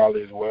Greensboro or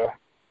Raleigh as well.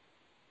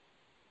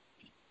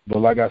 But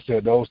like I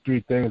said, those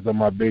 3 things are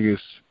my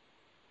biggest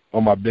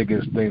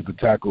things to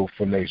tackle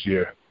for next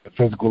year. A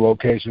physical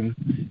location.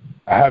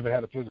 I haven't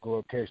had a physical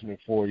location in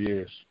 4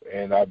 years,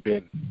 and I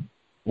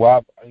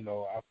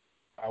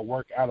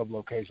work out of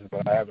locations,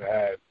 but I haven't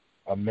had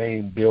a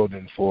main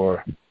building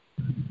for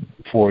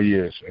 4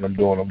 years, and I'm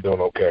doing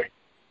okay.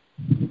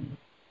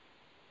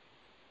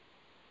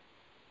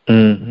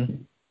 Mhm.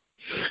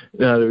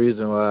 Now the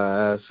reason why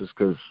I asked is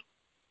because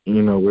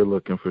we're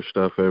looking for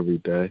stuff every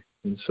day,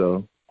 and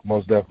so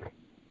most definitely,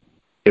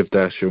 if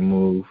that's your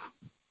move,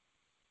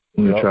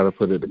 we'll try to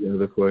put it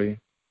together for you.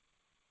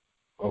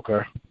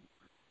 Okay.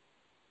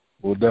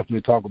 We'll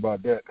definitely talk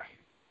about that.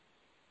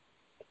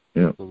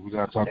 Yeah. We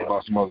got to talk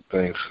about some other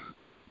things.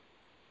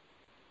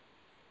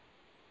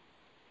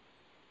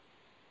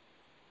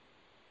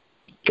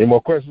 Any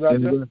more questions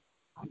out there?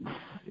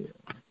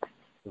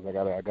 Because I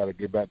gotta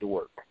get back to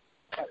work.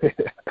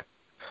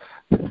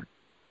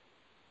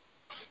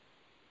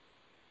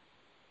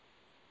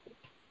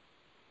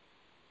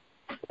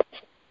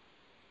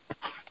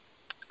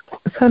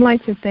 So I'd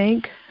like to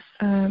thank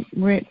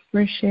Rick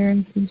for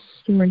sharing his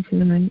story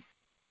tonight,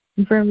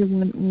 and for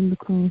everyone on the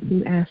call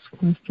who asked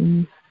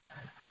questions.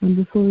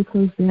 Before we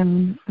close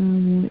down, I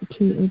want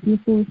to open the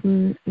floor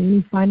for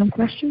any final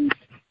questions.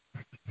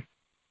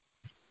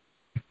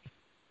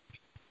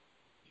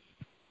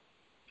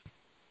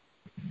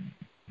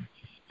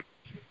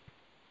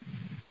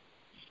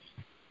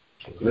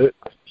 That's it.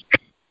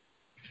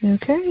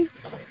 Okay.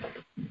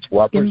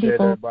 Well, I appreciate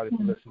everybody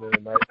for listening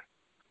tonight.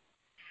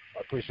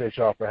 I appreciate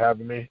y'all for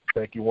having me.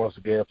 Thank you once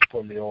again for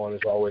putting me on.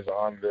 It's always an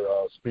honor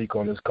to speak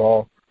on this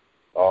call.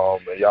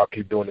 And y'all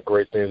keep doing the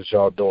great things that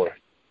y'all doing.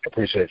 I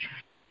appreciate you.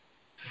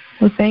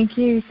 Well, thank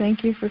you.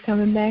 Thank you for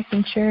coming back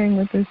and sharing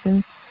with us,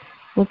 and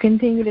we'll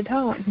continue to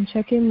talk and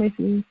check in with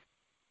you.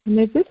 And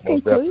if this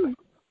concludes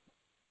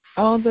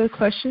all the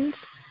questions,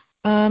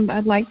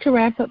 I'd like to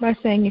wrap up by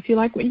saying if you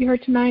like what you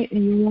heard tonight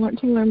and you want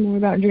to learn more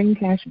about Dream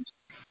Catchers,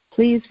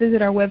 please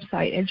visit our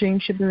website at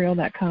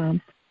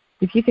dreamshipthereal.com.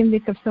 If you can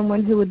think of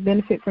someone who would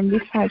benefit from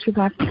these types of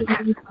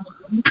opportunities,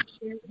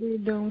 share what we're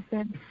doing with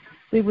them,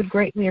 we would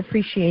greatly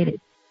appreciate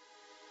it.